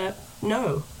to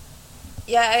know.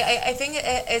 Yeah, I think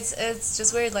it's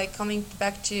just weird, like coming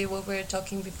back to what we were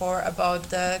talking before about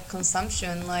the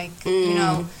consumption, like you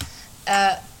know,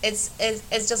 it's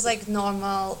just like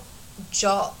normal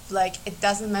job. Like it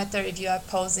doesn't matter if you are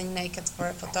posing naked for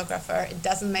a photographer. It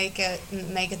doesn't make a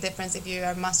difference if you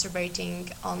are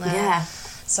masturbating on a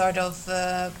sort of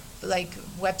like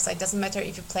website. Doesn't matter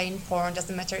if you're playing porn.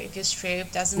 Doesn't matter if you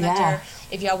strip. Doesn't matter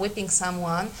if you are whipping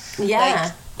someone.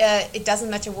 Like it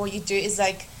doesn't matter what you do. It's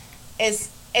like it's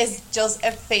just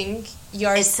a thing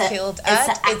you're skilled at. It's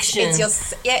an action. It's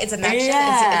an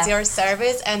action. It's your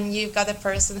service, and you've got a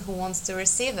person who wants to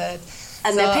receive it.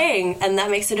 And they're paying, and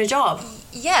that makes it a job.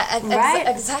 Yeah, right?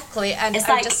 Exactly. And it's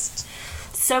like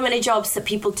so many jobs that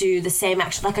people do the same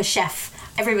action, like a chef.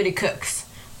 Everybody cooks,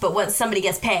 but once somebody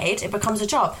gets paid, it becomes a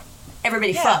job.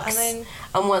 Everybody fucks,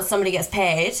 and once somebody gets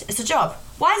paid, it's a job.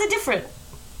 Why is it different?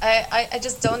 I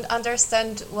just don't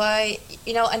understand why,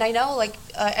 you know, and I know, like,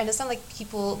 I understand, like,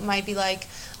 people might be like,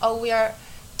 oh, we are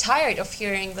tired of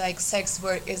hearing, like, sex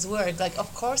work is work. Like,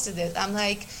 of course it is. I'm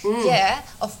like, yeah,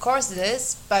 of course it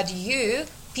is, but you,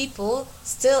 people,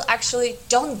 still actually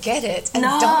don't get it and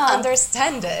don't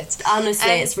understand it.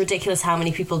 Honestly, it's ridiculous how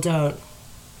many people don't.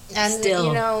 And, still.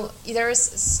 You know, there's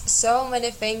so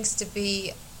many things to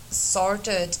be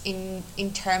sorted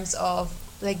in terms of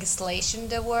legislation,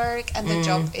 the work and the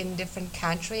job in different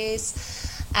countries,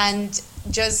 and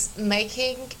just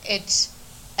making it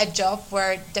a job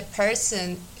where the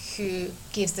person who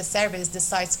gives the service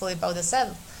decides fully about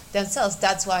themselves.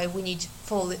 That's why we need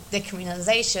full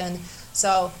decriminalization.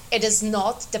 So it is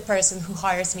not the person who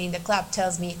hires me in the club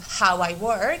tells me how I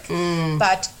work,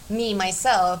 but me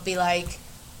myself be like,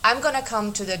 I'm gonna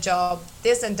come to the job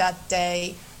this and that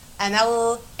day, and I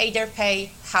will either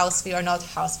pay house fee or not.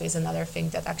 House fee is another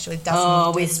thing that actually doesn't. Oh,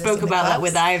 we spoke about that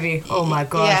with Ivy. Oh my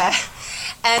god. Yeah,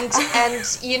 and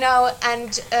you know,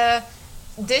 and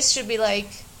this should be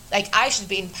like I should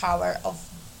be in power of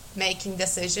making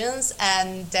decisions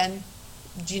and then,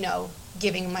 you know,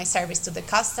 giving my service to the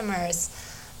customers,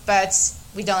 but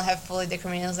we don't have fully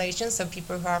decriminalization. So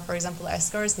people who are, for example,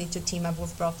 escorts need to team up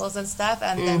with brothels and stuff,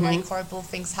 and then like horrible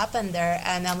things happen there.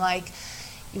 And I'm like,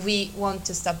 we want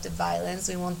to stop the violence,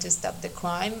 we want to stop the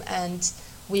crime, and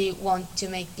we want to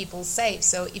make people safe.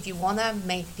 So if you want to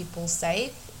make people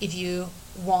safe, if you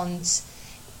want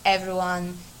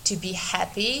everyone to be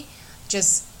happy,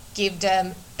 just give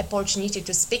them opportunity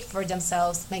to speak for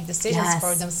themselves, make decisions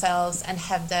for themselves, and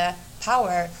have the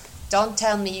power. Don't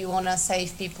tell me you want to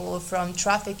save people from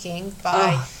trafficking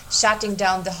by shutting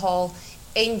down the whole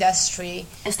industry.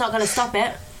 It's not going to stop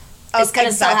it. It's going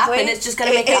to still happen. It's just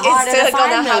going to make it harder to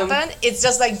find them. Happen. It's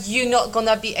just like you're not going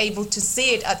to be able to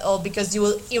see it at all because you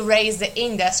will erase the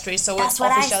industry, so it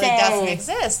officially doesn't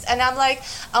exist. And I'm like,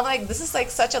 this is like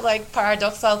such a like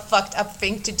paradoxical, fucked up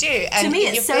thing to do. And to me,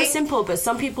 it's so simple, but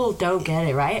some people don't get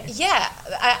it, right? Yeah,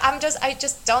 I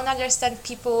just don't understand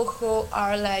people who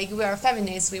are like, we are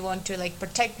feminists, we want to like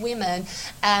protect women,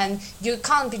 and you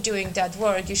can't be doing that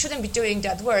work. You shouldn't be doing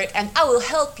that work, and I will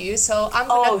help you. So I'm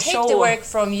gonna take the work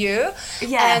from you.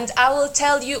 you, and I will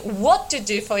tell you what to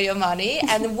do for your money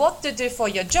and what to do for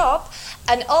your job,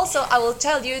 and also I will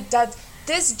tell you that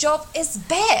this job is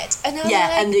bad, and I'm like,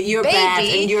 and you're baby, bad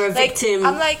and you're a victim.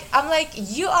 I'm like,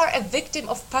 you are a victim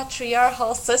of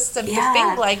patriarchal system to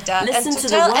think like that. Listen and to to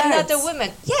tell the words. another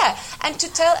woman, and to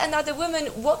tell another woman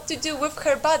what to do with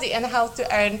her body and how to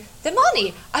earn the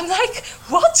money. I'm like,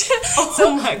 what?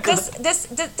 Oh my God.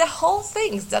 The whole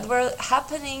things that were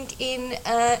happening in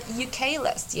UK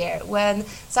last year when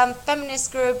some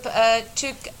feminist group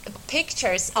took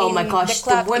pictures in the club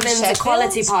the Women's in Sheffield.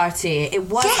 Equality Party. It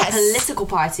was a political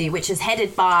party which is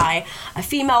headed by a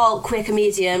female queer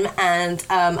comedian and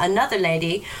another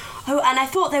lady who, and I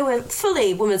thought they were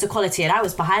fully women's equality, and I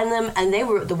was behind them, and they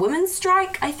were at the women's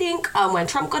strike, I think, when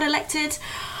Trump got elected.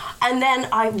 And then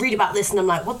I read about this and I'm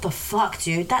like, what the fuck,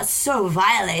 dude? That's so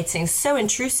violating, so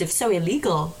intrusive, so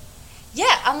illegal.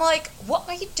 Yeah, I'm like, what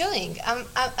are you doing? And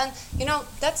you know,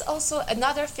 that's also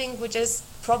another thing which is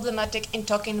problematic in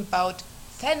talking about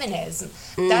feminism.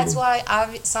 That's why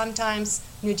I'm sometimes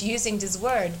not using this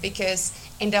word, because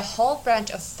in the whole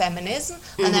branch of feminism,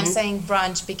 and I'm saying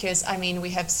branch because I mean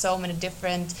we have so many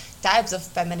different types of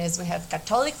feminism. We have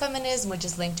Catholic feminism, which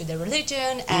is linked to the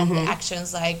religion and the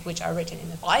actions like which are written in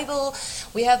the Bible.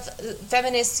 We have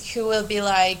feminists who will be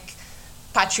like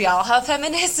patriarchal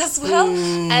feminists as well,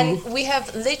 and we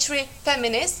have literally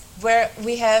feminists where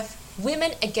we have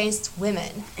women against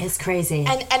women. It's crazy.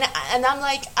 And I'm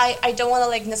like, I don't want to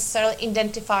like necessarily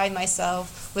identify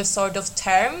myself with sort of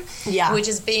term which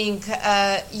is being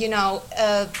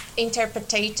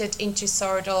interpreted into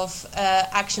sort of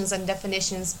actions and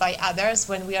definitions by others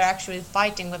when we are actually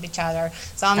fighting with each other.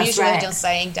 So I'm usually just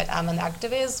saying that I'm an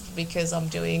activist because I'm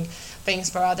doing things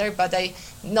for others, but I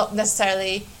not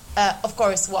necessarily of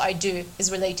course what I do is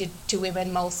related to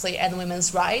women mostly and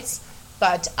women's rights.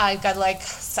 But I got like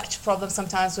such problems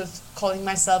sometimes with calling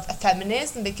myself a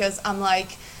feminist, because I'm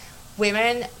like,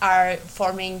 women are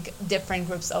forming different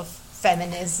groups of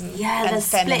feminism and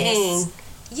feminists.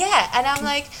 Yeah, and I'm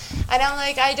like, I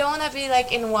don't want to be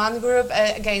like in one group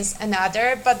against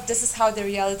another, but this is how the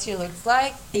reality looks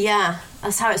like. Yeah,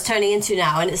 that's how it's turning into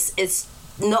now, and it's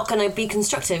not going to be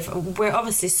constructive. We're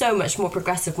obviously so much more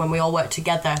progressive when we all work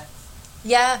together.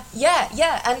 Yeah,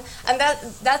 and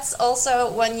that's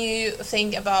also when you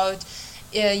think about,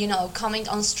 coming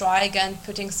on strike and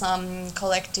putting some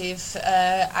collective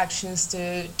actions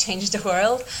to change the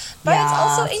world, but it's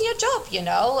also in your job,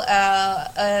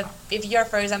 if you're,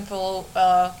 for example,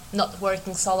 not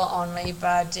working solo only,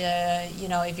 but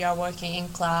if you're working in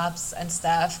clubs and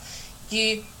stuff,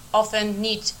 you often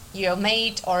need your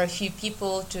mate or a few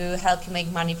people to help you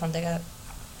make money from the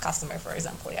customer, for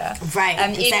example, right,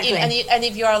 and exactly.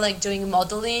 If you are like doing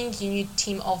modeling, you need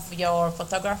team of your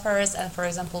photographers and, for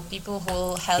example, people who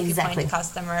will help you find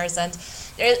customers, and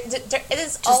it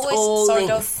is just always sort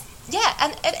links. Of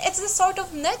and it's a sort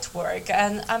of network,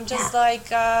 and I'm just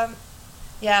like I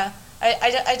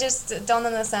just don't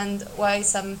understand why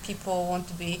some people want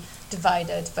to be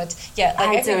divided, but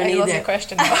I think I lost the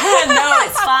question. No,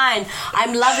 it's fine.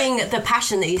 I'm loving the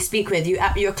passion that you speak with.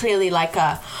 You're clearly like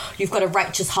you've got a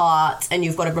righteous heart and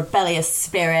you've got a rebellious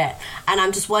spirit, and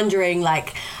I'm just wondering,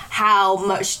 like, how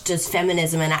much does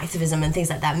feminism and activism and things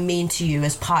like that mean to you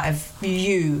as part of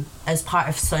you, as part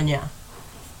of Sonia?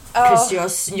 Because you're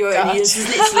just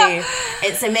literally,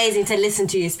 it's amazing to listen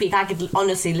to you speak. I could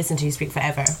honestly listen to you speak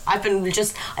forever.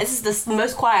 This is the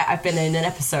most quiet I've been in an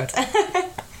episode.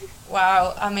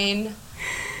 Wow, I mean,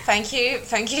 thank you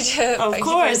for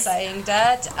saying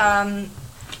that.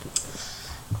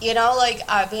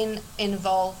 I've been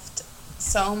involved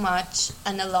so much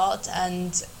and a lot,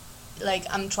 and like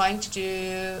I'm trying to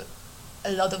do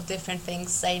a lot of different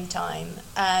things same time,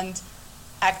 and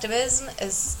activism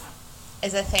is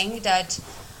a thing that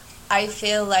I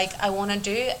feel like I want to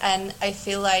do, and I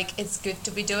feel like it's good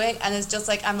to be doing, and it's just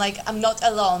like I'm not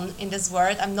alone in this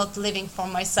world. I'm not living for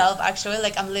myself, actually.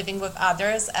 Like, I'm living with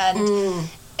others, and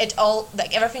it all,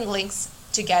 like, everything links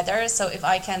together. So if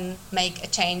I can make a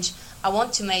change, I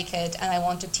want to make it, and I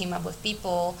want to team up with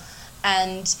people,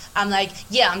 and I'm like,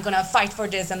 I'm gonna fight for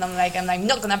this, and I'm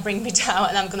not gonna bring me down,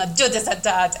 and I'm gonna do this and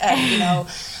that, and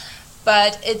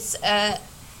but it's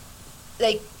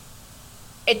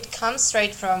it comes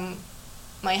straight from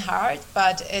my heart,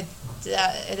 but it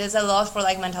is a lot for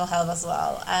like mental health as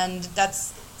well, and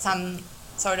that's some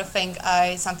sort of thing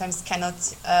I sometimes cannot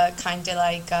kind of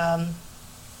like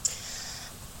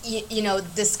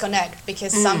disconnect,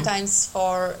 because sometimes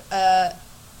for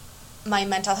my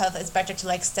mental health it's better to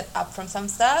like step up from some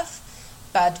stuff,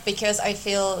 but because I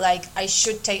feel like I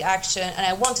should take action and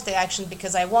I want to take action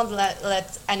because I won't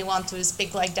let anyone to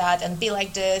speak like that and be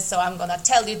like this, so I'm gonna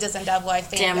tell you this and that what I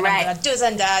think, Damn and right. I'm gonna do this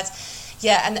and that.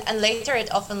 Yeah, and later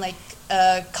it often like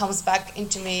comes back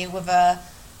into me with a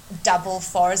double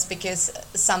force because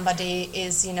somebody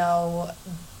is, you know,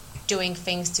 doing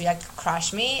things to like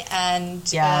crush me, and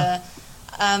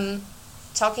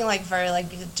talking like very like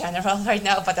general right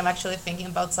now, but I'm actually thinking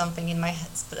about something in my head,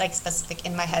 like specific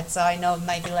in my head, so I know it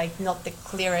might be like not the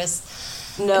clearest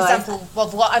example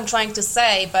of what I'm trying to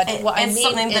say, but what I mean it's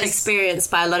something that's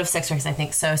experienced by a lot of sex workers, I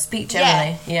think. So speak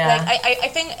generally. Like I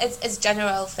think it's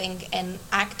general thing in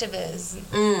activism.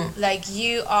 Like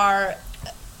you are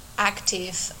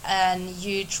active and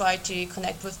you try to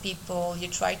connect with people, you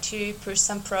try to push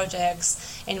some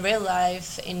projects in real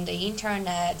life, in the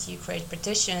internet, you create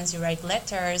petitions, you write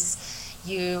letters,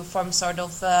 you form sort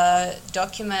of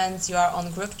documents, you are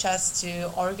on group chats to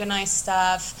organize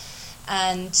stuff,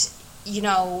 and you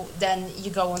know, then you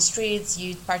go on streets,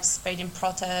 you participate in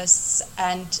protests,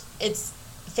 and it's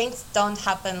things don't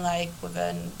happen like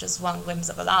within just one glimpse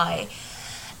of an eye,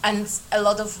 and it's a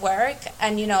lot of work.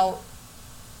 And you know,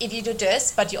 if you do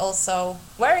this but you also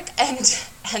work and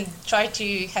try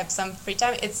to have some free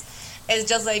time, it's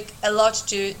just like a lot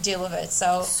to deal with it.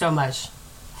 So much.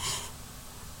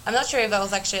 I'm not sure if I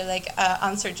was actually like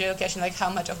answered your question, like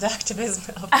how much of the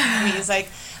activism of me is like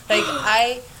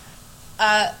I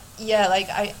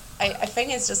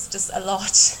think it's just a lot.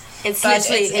 It's but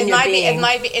literally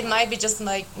it might be just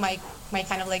like my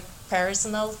kind of like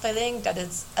personal feeling that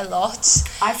it's a lot.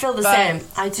 I feel the same.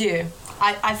 I do.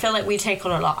 I feel like we take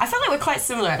on a lot. I feel like we're quite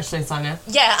similar, actually, Sonia.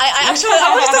 Yeah, I actually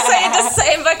I was to say the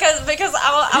same because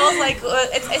I was like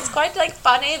it's quite like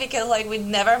funny because like we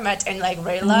never met in like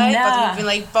real life, but we've been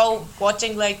like both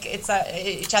watching like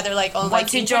each other like on like.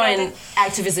 Once you join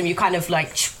activism, you kind of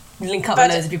like link up with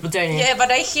loads of people, don't you? Yeah,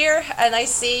 but I hear and I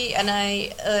see and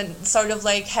I sort of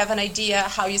like have an idea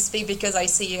how you speak because I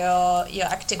see your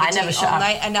activity I never shut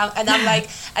online, up. and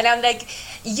I'm like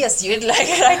yes, you'd like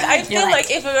I feel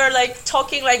like if we were like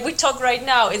talking like we talk right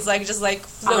now, it's like just like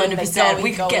fluent, 100%. Like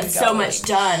we could get so much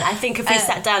done. I think if we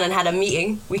sat down and had a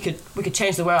meeting, we could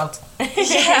change the world.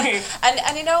 Yeah,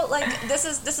 and you know, like this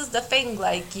is the thing.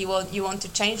 Like you want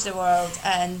to change the world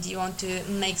and you want to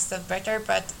make stuff better,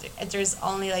 but there's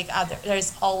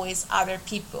always other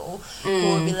people who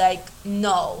will be like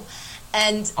no.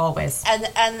 And always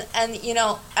and you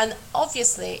know, and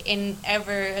obviously in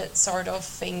every sort of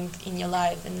thing in your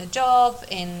life, in the job,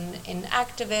 in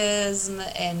activism,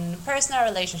 in personal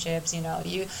relationships, you know,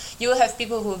 you will have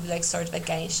people who will be like sort of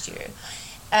against you,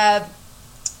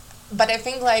 but I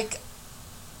think like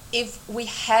if we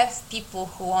have people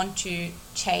who want to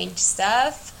change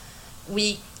stuff,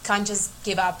 we can't just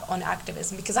give up on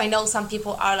activism, because I know some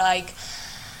people are like,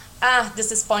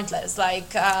 this is pointless. Like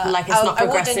it's not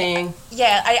progressing.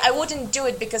 I wouldn't do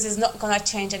it because it's not gonna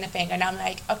change anything. And I'm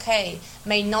like, okay,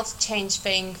 may not change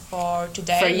thing for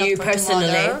today, for not you for personally,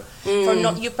 tomorrow, for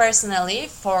not you personally,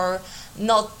 for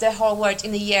not the whole world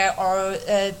in a year or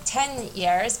 10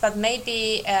 years, but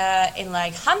maybe in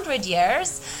like 100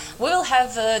 years, we will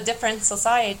have a different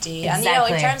society. Exactly. And you know,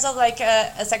 in terms of like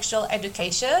a sexual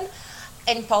education.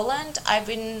 In Poland, I've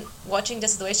been watching the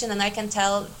situation and I can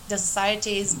tell the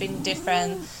society has been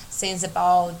different since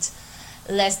about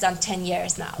less than 10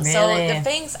 years now. Really? So the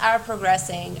things are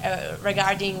progressing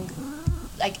regarding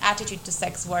like attitude to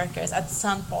sex workers at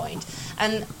some point.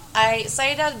 And I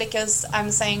say that because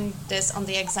I'm saying this on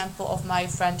the example of my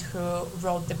friend who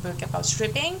wrote the book about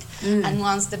stripping. And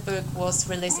once the book was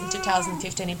released in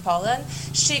 2015 in Poland,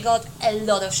 she got a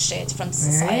lot of shit from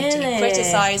society, Really?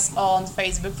 criticized on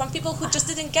Facebook from people who just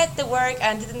didn't get the work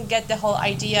and didn't get the whole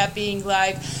idea, being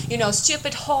like, you know,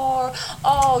 stupid whore,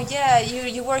 oh yeah,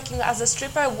 you're working as a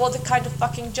stripper, what a kind of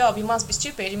fucking job, you must be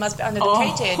stupid, you must be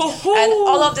uneducated. And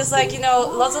all of this, like, you know,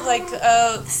 lots of like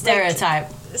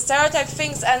stereotype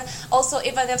things. And also,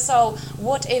 even if so,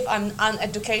 what if I'm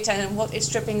uneducated and what if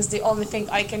stripping is the only thing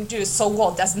I can do? So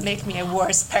what, does it make me a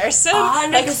worse person?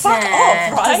 100%. Like, fuck off,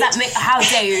 right? Does that make, how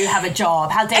dare you have a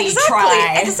job? How dare you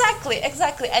try?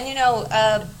 Exactly. And you know,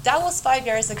 that was 5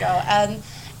 years ago, and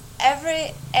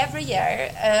every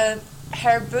year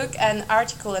her book and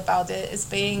article about it is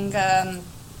being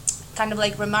kind of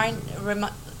like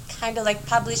kind of like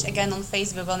published again on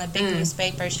Facebook on a big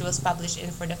newspaper. She was published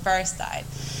in for the first time,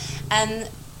 and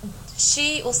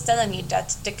she was telling me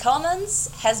that the comments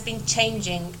has been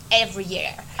changing every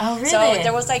year. Oh, really? So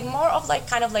there was like more of like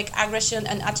kind of like aggression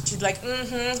and attitude, like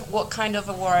what kind of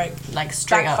a work, like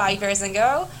straight back up 5 years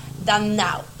ago than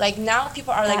now. Like now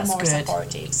people are like That's more good.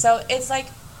 supportive. So it's like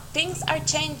things are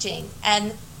changing,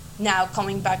 and now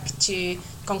coming back to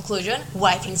conclusion,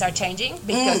 why things are changing,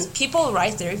 because people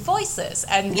raise their voices,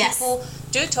 and people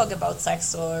do talk about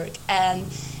sex work, and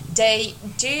they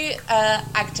do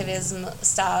activism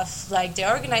stuff, like they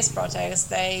organize protests,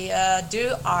 they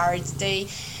do art, they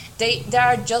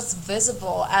are just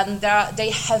visible, and they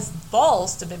have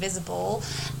balls to be visible,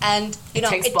 and it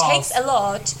takes a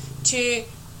lot to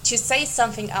say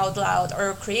something out loud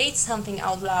or create something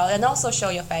out loud and also show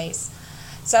your face.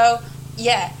 So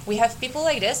yeah, we have people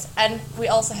like this, and we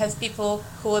also have people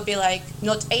who will be like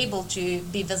not able to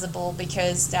be visible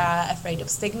because they're afraid of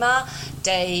stigma.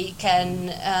 They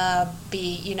can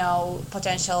be, you know,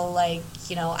 potential, like,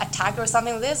 you know, attack or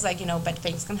something like this, like, you know, bad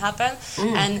things can happen,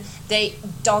 and they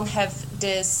don't have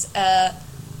this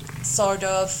sort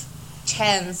of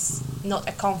chance, not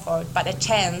a comfort, but a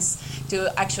chance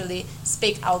to actually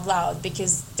speak out loud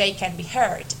because they can be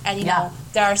heard, and you know,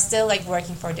 they are still like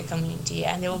working for the community,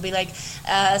 and they will be like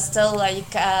still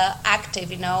like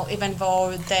active, you know, even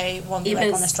though they won't be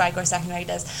like on a strike or something like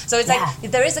this. So it's like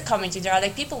there is a community, there are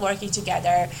like people working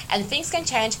together, and things can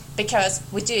change because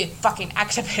we do fucking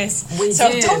activists.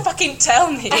 Don't fucking tell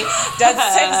me that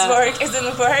sex work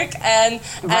isn't work, and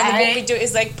what we do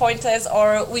is like pointless,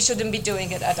 or we shouldn't be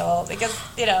doing it at all, because,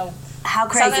 you know, how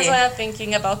crazy. Sometimes when I'm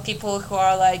thinking about people who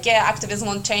are like, yeah, activism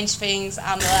won't change things,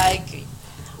 I'm like,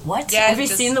 what? Yeah, have you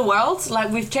seen the world? Like,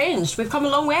 we've changed. We've come a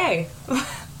long way.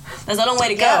 There's a long way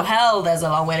to go. Yeah. Hell, there's a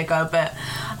long way to go. But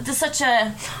there's such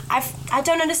a... I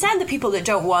don't understand the people that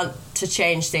don't want to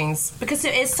change things, because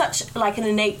it is such like an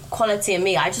innate quality in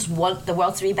me. I just want the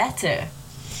world to be better.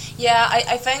 Yeah,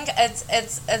 I think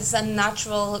it's a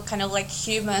natural kind of like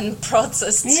human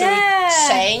process to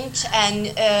change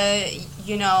and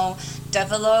you know,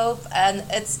 develop, and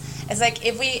it's like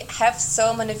if we have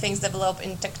so many things develop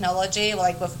in technology,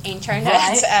 like with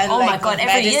internet and my God,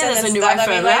 every year there's a new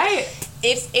iPhone, right?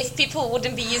 If people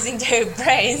wouldn't be using their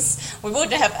brains, we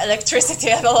wouldn't have electricity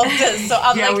and all of this. So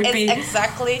I'm like, it's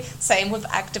exactly same with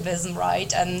activism,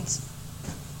 right? And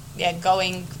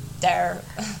going there.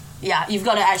 Yeah, you've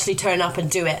got to actually turn up and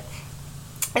do it.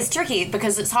 It's tricky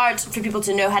because it's hard for people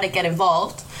to know how to get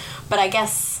involved, but I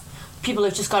guess people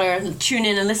have just got to tune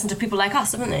in and listen to people like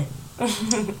us, haven't they?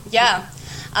 Yeah.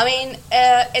 I mean,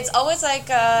 it's always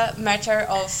like a matter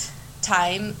of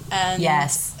time, and I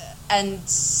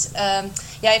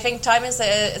think time is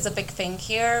a big thing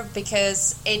here,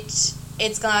 because it's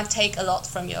gonna take a lot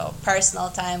from your personal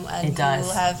time, and you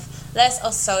will have less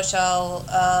of social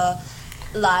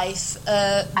life,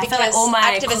 I feel like all my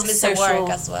activism is a work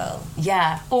as well.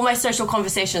 Yeah, all my social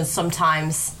conversations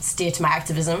sometimes steer to my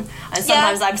activism, and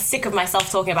sometimes I'm sick of myself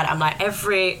talking about it. I'm like,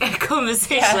 every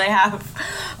conversation I have.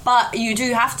 But you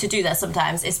do have to do that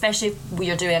sometimes, especially when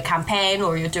you're doing a campaign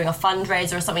or you're doing a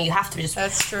fundraiser or something. You have to just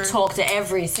talk to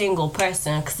every single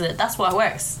person, because that's what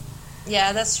works.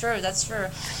 Yeah, that's true.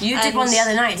 You did one the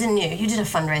other night, didn't you? You did a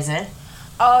fundraiser.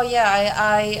 Oh yeah,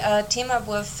 I team up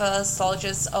with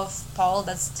Soldiers of Paul.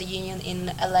 That's the union in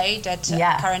LA that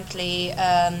currently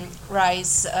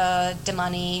raise the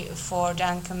money for the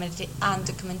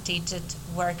undocumented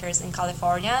workers in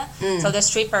California. So the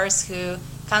strippers who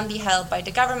can't be helped by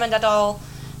the government at all,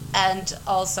 and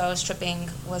also stripping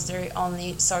was their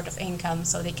only sort of income,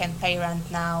 so they can pay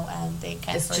rent now, and they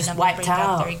can, for example, bring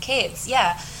up their kids.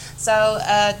 Yeah, so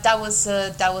that was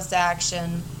the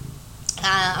action.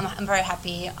 I'm very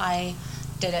happy I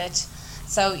did it.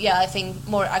 So yeah, I think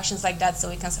more actions like that so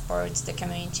we can support the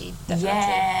community, definitely.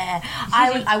 Yeah.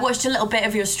 I watched a little bit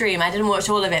of your stream. I didn't watch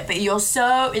all of it, but you're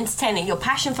so entertaining. Your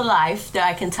passion for life that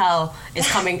I can tell is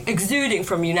exuding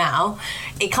from you now.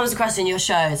 It comes across in your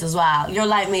shows as well. You're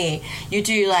like me. You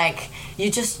do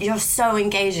you're so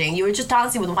engaging. You were just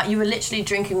dancing with you were literally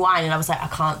drinking wine, and I was like, I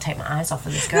can't take my eyes off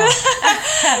of this girl.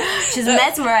 She's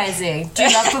mesmerizing. Do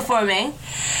you love performing?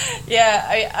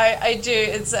 Yeah, I do.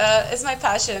 It's my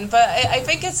passion, but I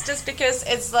think it's just because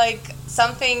it's like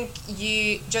something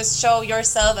you just show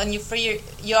yourself, and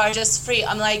you are just free.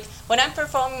 I'm like, when I'm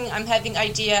performing, I'm having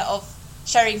idea of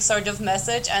sharing sort of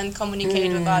message and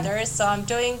communicate with others. So I'm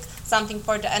doing something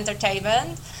for the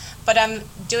entertainment, but I'm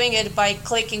doing it by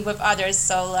clicking with others.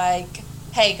 So like,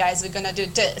 hey guys, we're gonna do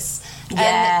this.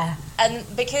 Yeah. And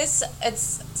because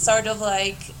it's sort of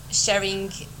like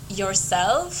sharing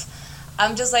yourself,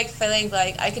 I'm just like feeling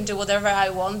like I can do whatever I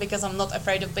want because I'm not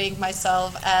afraid of being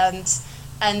myself, and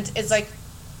it's like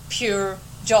pure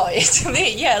joy to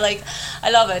me. Yeah, like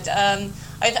I love it.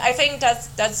 I think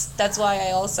that's why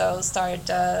I also started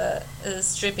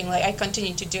stripping. Like I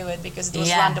continue to do it because it was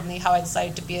randomly how I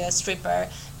decided to be a stripper.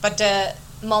 But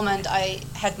moment I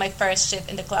had my first shift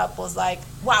in the club was like,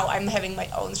 wow, I'm having my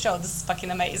own show. This is fucking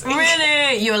amazing.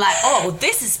 Really? You were like, oh,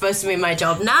 this is supposed to be my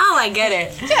job. Now I get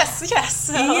it. Yes.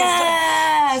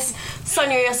 Yes.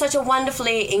 Sonia, you're such a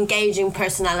wonderfully engaging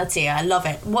personality. I love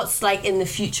it. What's like in the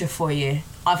future for you?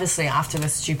 Obviously, after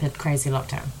this stupid, crazy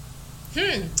lockdown.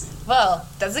 Well,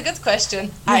 that's a good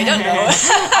question. I don't know.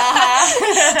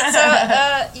 So,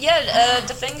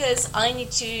 the thing is, I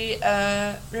need to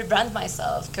rebrand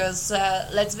myself because,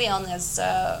 let's be honest,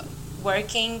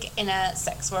 working in a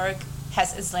sex work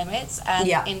has its limits. And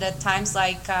in the times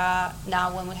like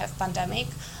now when we have pandemic,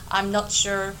 I'm not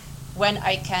sure when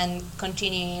I can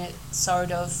continue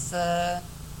sort of the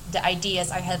ideas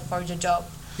I had for the job.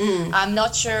 I'm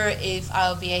not sure if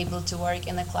I'll be able to work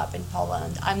in a club in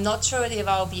Poland. I'm not sure if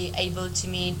I'll be able to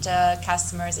meet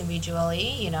customers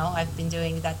individually. You know, I've been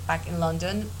doing that back in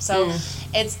London. So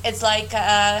it's like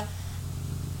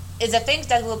it's a thing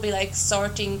that will be like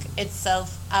sorting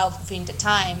itself out within the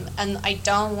time. And I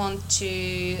don't want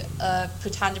to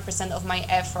put 100% of my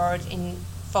effort in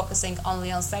focusing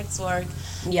only on sex work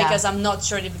because I'm not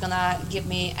sure if it's gonna give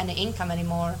me any income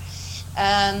anymore.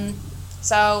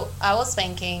 So I was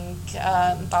thinking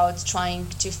about trying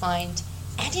to find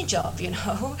any job, you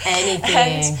know,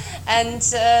 anything, and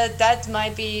that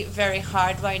might be very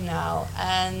hard right now.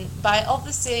 But I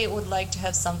obviously would like to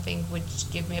have something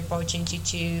which give me opportunity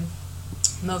to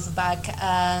move back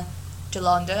to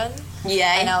London.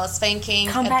 And I was thinking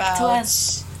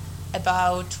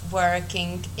about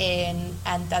working in,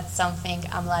 and that's something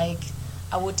I'm like,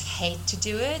 I would hate to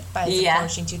do it, but it's an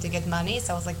opportunity to get money.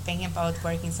 So I was like thinking about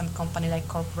working in some company like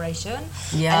corporation.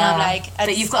 And I'm like,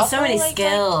 but you've got so many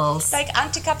skills. Like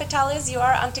anti-capitalist, you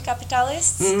are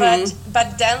anti-capitalist,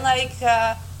 but then like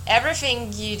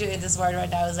everything you do in this world right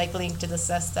now is like linked to the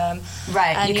system.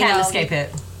 Right, and, you can't escape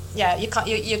it. Yeah, you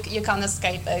can't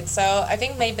escape it. So I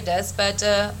think maybe this, but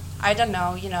I don't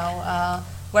know. You know,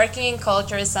 working in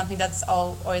culture is something that's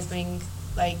always been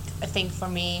like a thing for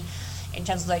me, in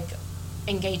terms of like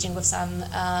engaging with some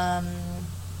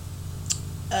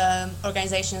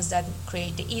organizations that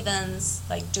create the events,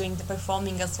 like doing the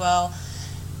performing as well.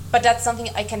 But that's something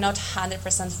I cannot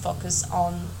 100% focus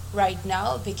on right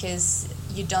now because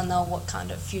you don't know what kind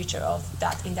of future of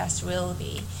that industry will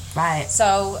be. Right.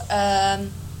 So,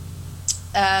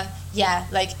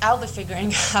 like I'll be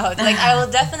figuring out. Like I will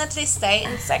definitely stay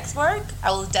in sex work.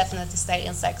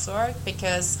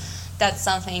 Because that's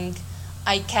something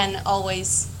I can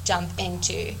always jump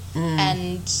into,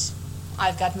 and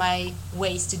I've got my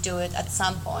ways to do it at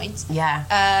some point.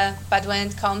 But when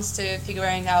it comes to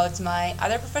figuring out my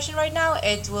other profession right now,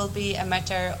 it will be a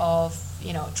matter of,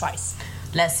 you know, twice.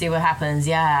 Let's see what happens.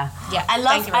 I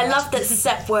love that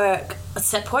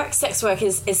sex work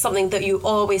is something that you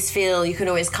always feel you can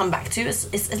always come back to.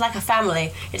 It's like a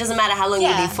family. It doesn't matter how long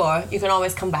you leave for, you can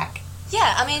always come back.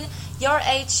 I mean, your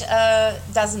age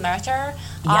doesn't matter.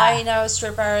 I know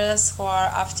strippers who are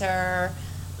after,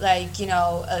 like, you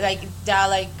know, like they're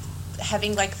like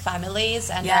having like families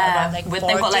and they're around like 40s,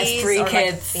 they've got like 3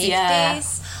 kids, like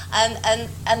 50s,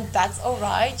 and that's all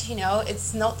right. You know,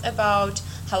 it's not about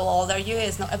how old are you.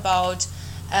 It's not about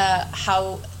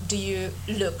how do you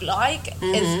look like.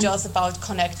 It's just about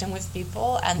connecting with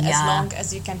people, and as long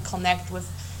as you can connect with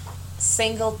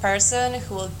single person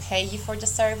who will pay you for the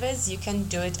service, you can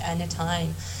do it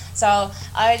anytime. So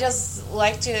I just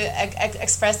like to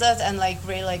express that and like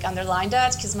really like underline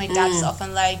that, because my dad is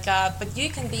often like, but you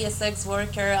can be a sex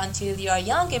worker until you are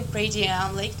young and pretty, and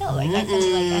I'm like, no, like I can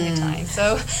do like anytime.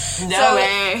 So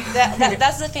way.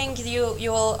 That's the thing,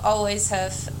 you will always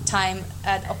have time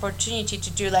and opportunity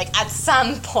to do like at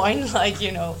some point, like,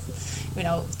 you know,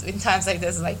 in times like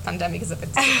this, like pandemic is a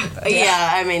bit difficult.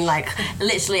 I mean, like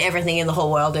literally everything in the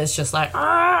whole world is just like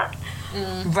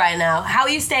right now. How are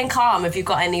you staying calm? Have you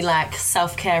got any like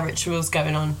self-care rituals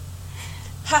going on?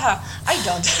 I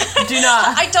don't. Do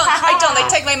not. I don't. I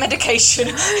take my medication.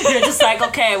 You're just like,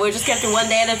 okay, we'll just get through one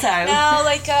day at a time. No,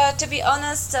 like to be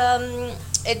honest,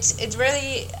 it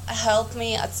really helped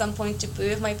me at some point to be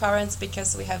with my parents,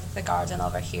 because we have the garden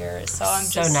over here. So I'm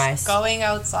just going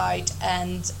outside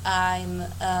and I'm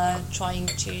trying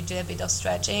to do a bit of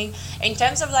stretching. In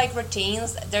terms of like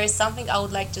routines, there is something I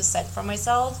would like to set for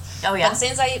myself. Oh yeah. But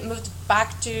since I moved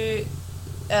back to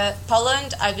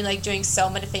Poland, I've been like doing so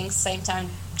many things same time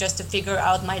just to figure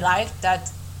out my life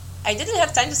that I didn't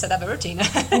have time to set up a routine.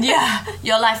 Yeah,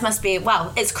 your life must be,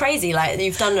 wow, it's crazy. Like,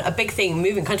 you've done a big thing.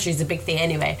 Moving countries is a big thing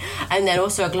anyway. And then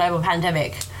also a global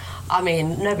pandemic. I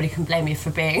mean, nobody can blame you for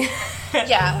being.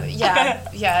 yeah.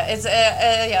 It's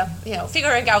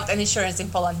figuring out an insurance in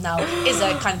Poland now is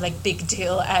a kind of like big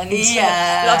deal and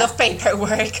a lot of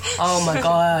paperwork. Oh my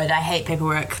god, I hate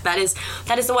paperwork. That is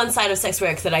the one side of sex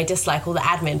work that I dislike. All the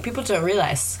admin. People don't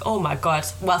realize. Oh my god.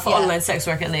 Well, for online sex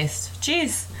work at least.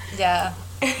 Jeez. Yeah.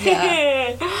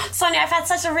 Sonia, I've had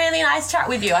such a really nice chat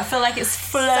with you. I feel like it's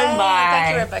flown by.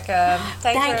 Thank you, Rebecca.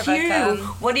 Thank you.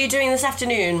 What are you doing this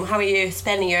afternoon? How are you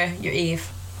spending your eve?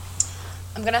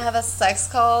 I'm gonna have a sex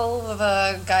call with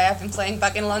a guy I've been playing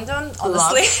back in London,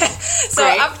 honestly. So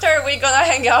Great. after we're gonna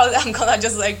hang out, I'm gonna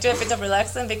just like do a bit of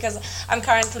relaxing because I'm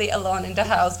currently alone in the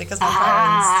house because my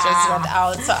parents just went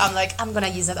out. So I'm like, I'm gonna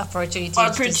use that opportunity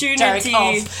to just jerk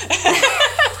off.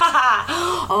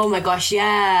 Oh my gosh,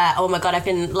 yeah. Oh my god, I've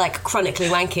been like chronically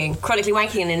wanking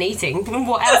and eating.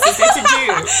 What else is there to do?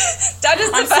 That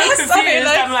is the best. So confused.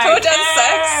 I'm like, food and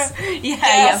sex.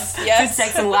 Yes. Food,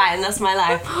 sex and wine. That's my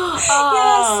life. Yes.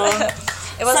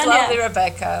 It was Sonia, lovely,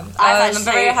 Rebecca. I'm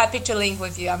very happy to link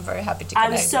with you. I'm very happy to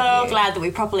connect with you. I'm so glad that we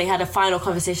properly had a final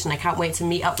conversation. I can't wait to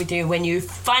meet up with you when you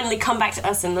finally come back to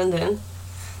us in London.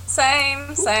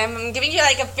 Same. I'm giving you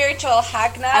like a virtual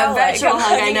hug now. A virtual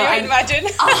hug, I know. Imagine.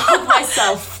 I'll hug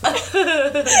myself.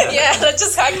 Yeah, let's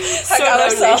just hug so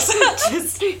ourselves.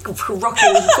 Just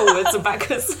rocking forwards and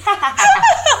backwards.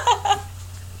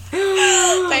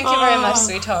 Thank you very much,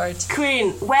 sweetheart.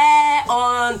 Queen, where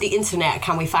on the internet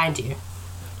can we find you?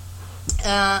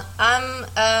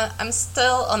 I'm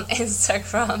still on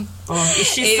Instagram. Oh, is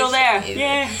she still there?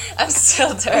 Yeah, I'm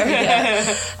still there.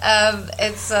 Yeah.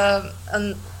 It's on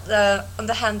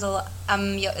the handle.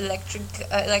 I'm your electric.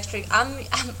 I'm your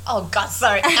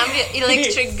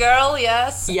electric girl.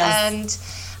 Yes. And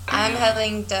I'm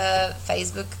having the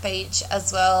Facebook page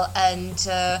as well, and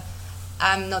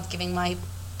I'm not giving my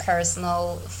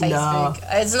personal Facebook. No.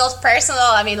 It's not personal.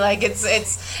 I mean, like it's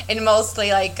in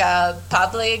mostly like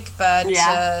public, but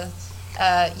I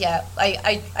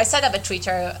set up a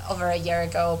Twitter over a year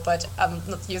ago, but I'm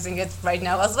not using it right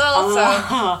now as well.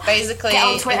 So basically, get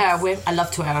on Twitter. I love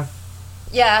Twitter.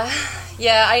 Yeah,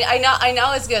 I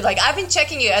know it's good. Like I've been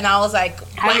checking you, and I was like,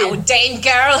 wow, Dane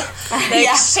girl,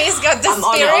 like she's got the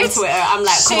spirit. On Twitter. I'm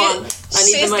like, come on, I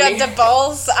need the money. She's got the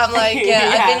balls. I'm like,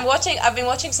 I've been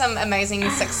watching some amazing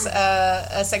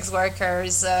sex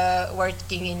workers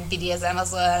working in BDSM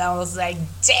as well, and I was like,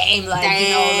 damn, like you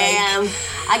know,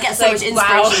 like I get so much inspiration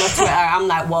off Twitter. I'm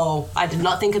like, whoa, I did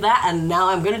not think of that, and now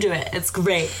I'm gonna do it. It's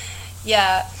great.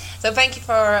 Yeah. So thank you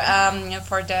for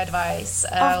the advice.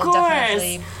 I'll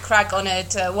definitely crack on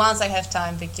it once I have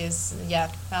time because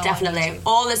definitely.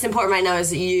 All that's important right now is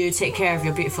that you take care of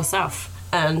your beautiful self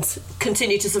and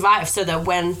continue to survive, so that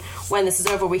when this is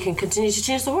over, we can continue to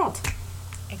change the world.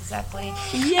 Exactly.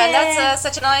 Yeah. And that's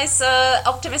such a nice,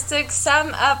 optimistic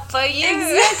sum up for you.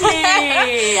 Exactly.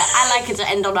 I like it to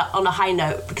end on a high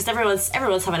note because everyone's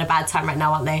having a bad time right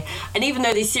now, aren't they? And even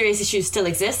though these serious issues still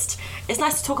exist, it's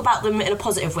nice to talk about them in a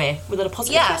positive way, with a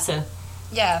positive person.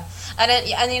 Yeah.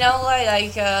 And you know,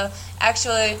 like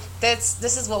actually,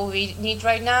 this is what we need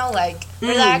right now. Like,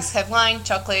 relax, have wine,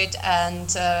 chocolate, and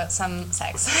some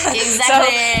sex.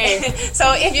 Exactly.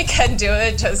 So if you can do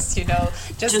it, just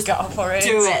go for it.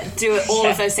 Do it. All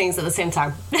of those things at the same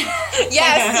time.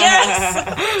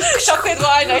 Yes. Chocolate,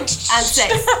 wine, and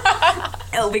sex.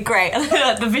 It'll be great.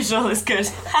 The visual is good.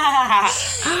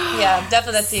 Yeah,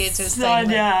 definitely.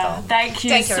 Sonia, thank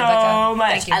you so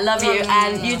much. I love you,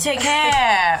 and you take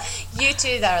care. You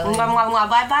too, darling.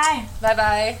 Bye bye. Bye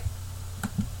bye.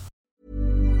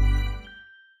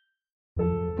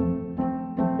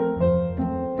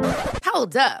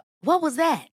 Hold up. What was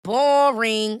that?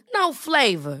 Boring. No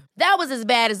flavor. That was as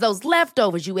bad as those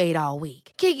leftovers you ate all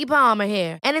week. Keke Palmer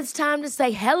here, and it's time to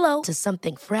say hello to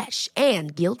something fresh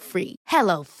and guilt-free.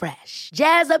 Hello Fresh.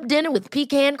 Jazz up dinner with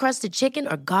pecan-crusted chicken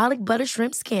or garlic butter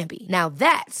shrimp scampi. Now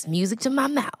that's music to my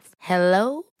mouth.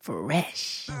 Hello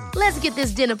Fresh. Let's get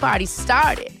this dinner party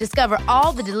started. Discover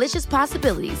all the delicious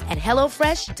possibilities at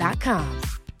hellofresh.com.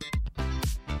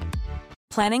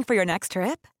 Planning for your next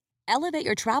trip? Elevate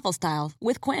your travel style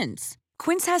with Quince.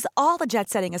 Quince has all the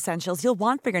jet-setting essentials you'll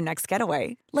want for your next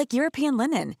getaway, like European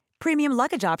linen, premium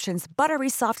luggage options, buttery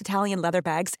soft Italian leather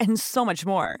bags, and so much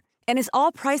more. And is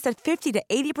all priced at 50 to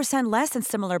 80% less than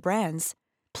similar brands.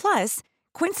 Plus,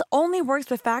 Quince only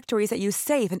works with factories that use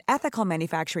safe and ethical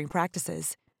manufacturing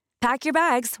practices. Pack your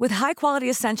bags with high-quality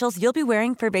essentials you'll be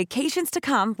wearing for vacations to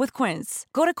come with Quince.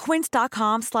 Go to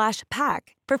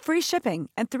quince.com/pack for free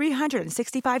shipping and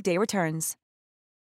 365-day returns.